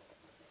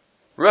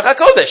 Ruach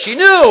HaKodesh, she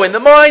knew in the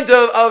mind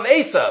of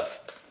Esav.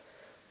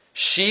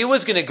 She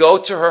was going to go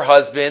to her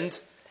husband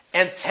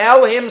and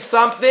tell him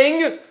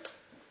something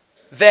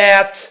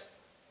that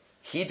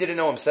he didn't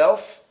know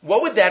himself.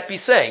 What would that be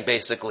saying,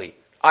 basically?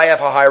 I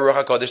have a higher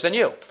Ruach HaKodesh than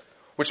you.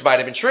 Which might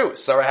have been true.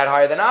 Sarah had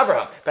higher than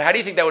Abraham. But how do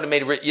you think that would have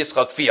made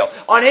Yitzchak feel?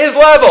 On his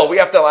level, we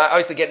have to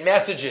obviously get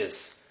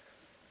messages.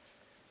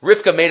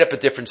 Rivka made up a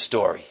different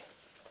story.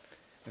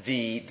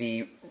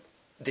 The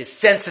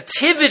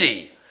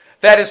sensitivity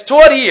that is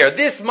taught here,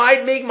 this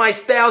might make my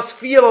spouse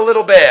feel a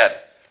little bad.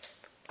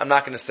 I'm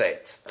not going to say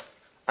it.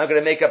 I'm going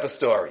to make up a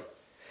story.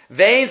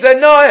 Vein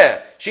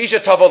zenoeh, sheisha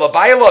tavo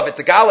l'baylo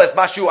v'tegales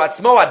mashu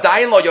atzmo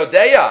adayin lo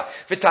yodeya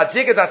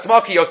v'tadzik et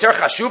atzmo ki yoter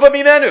chashuva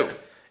mimenu.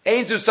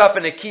 Ein zu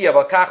safen nekiya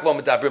v'kach lo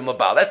medabrim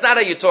l'bal. That's not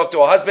how you talk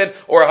to a husband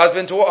or a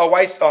husband to a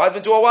wife.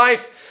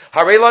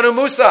 Harei lanu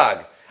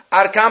musag.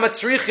 Ar kama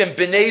tzrichim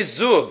b'nei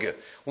zug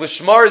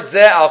l'shmar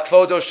zeh al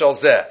kvodo shel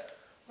zeh.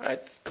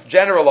 Right?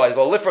 Generalized.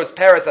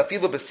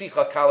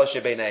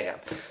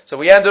 So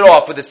we ended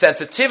off with the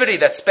sensitivity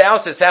that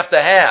spouses have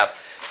to have.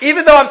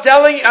 Even though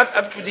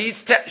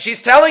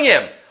she's telling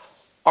him,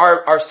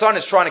 our son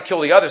is trying to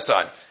kill the other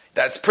son.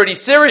 That's pretty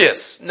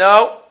serious.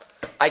 No,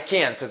 I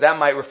can't, because that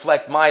might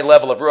reflect my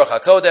level of Ruach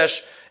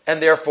HaKodesh,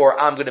 and therefore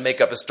I'm going to make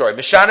up a story.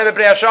 Mishana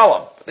bebrei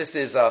Shalom. This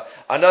is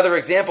another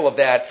example of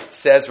that,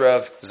 says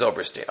Rav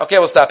Zilberstein. Okay,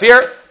 we'll stop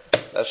here.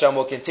 Hashem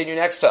will continue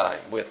next time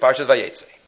with Parshas Vayetze.